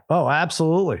 Yeah. Oh,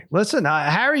 absolutely. Listen,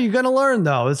 Harry, you're going to learn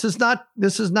though. This is not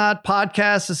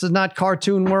podcast. This is not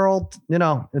cartoon world. The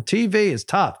TV is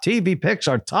tough. TV picks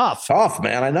are tough. Tough,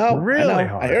 man. I know. Really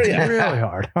hard. I hear you. Really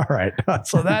hard. All right.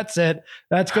 So that's it.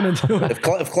 That's going to do it. If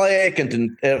Clay Aiken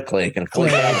can do it.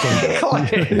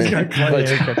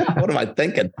 What am I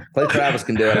thinking? Clay Travis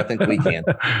can do it. I think we can.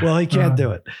 Well, he can't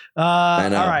do it. I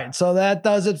know. All right. So that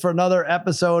does it for another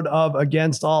episode of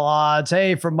Against All Odds.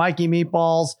 Hey, for Mikey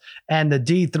Meatballs and the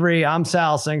D3, I'm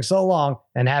Sal saying so long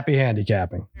and happy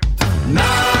handicapping. Na,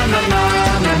 na,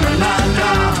 na, na, na, na.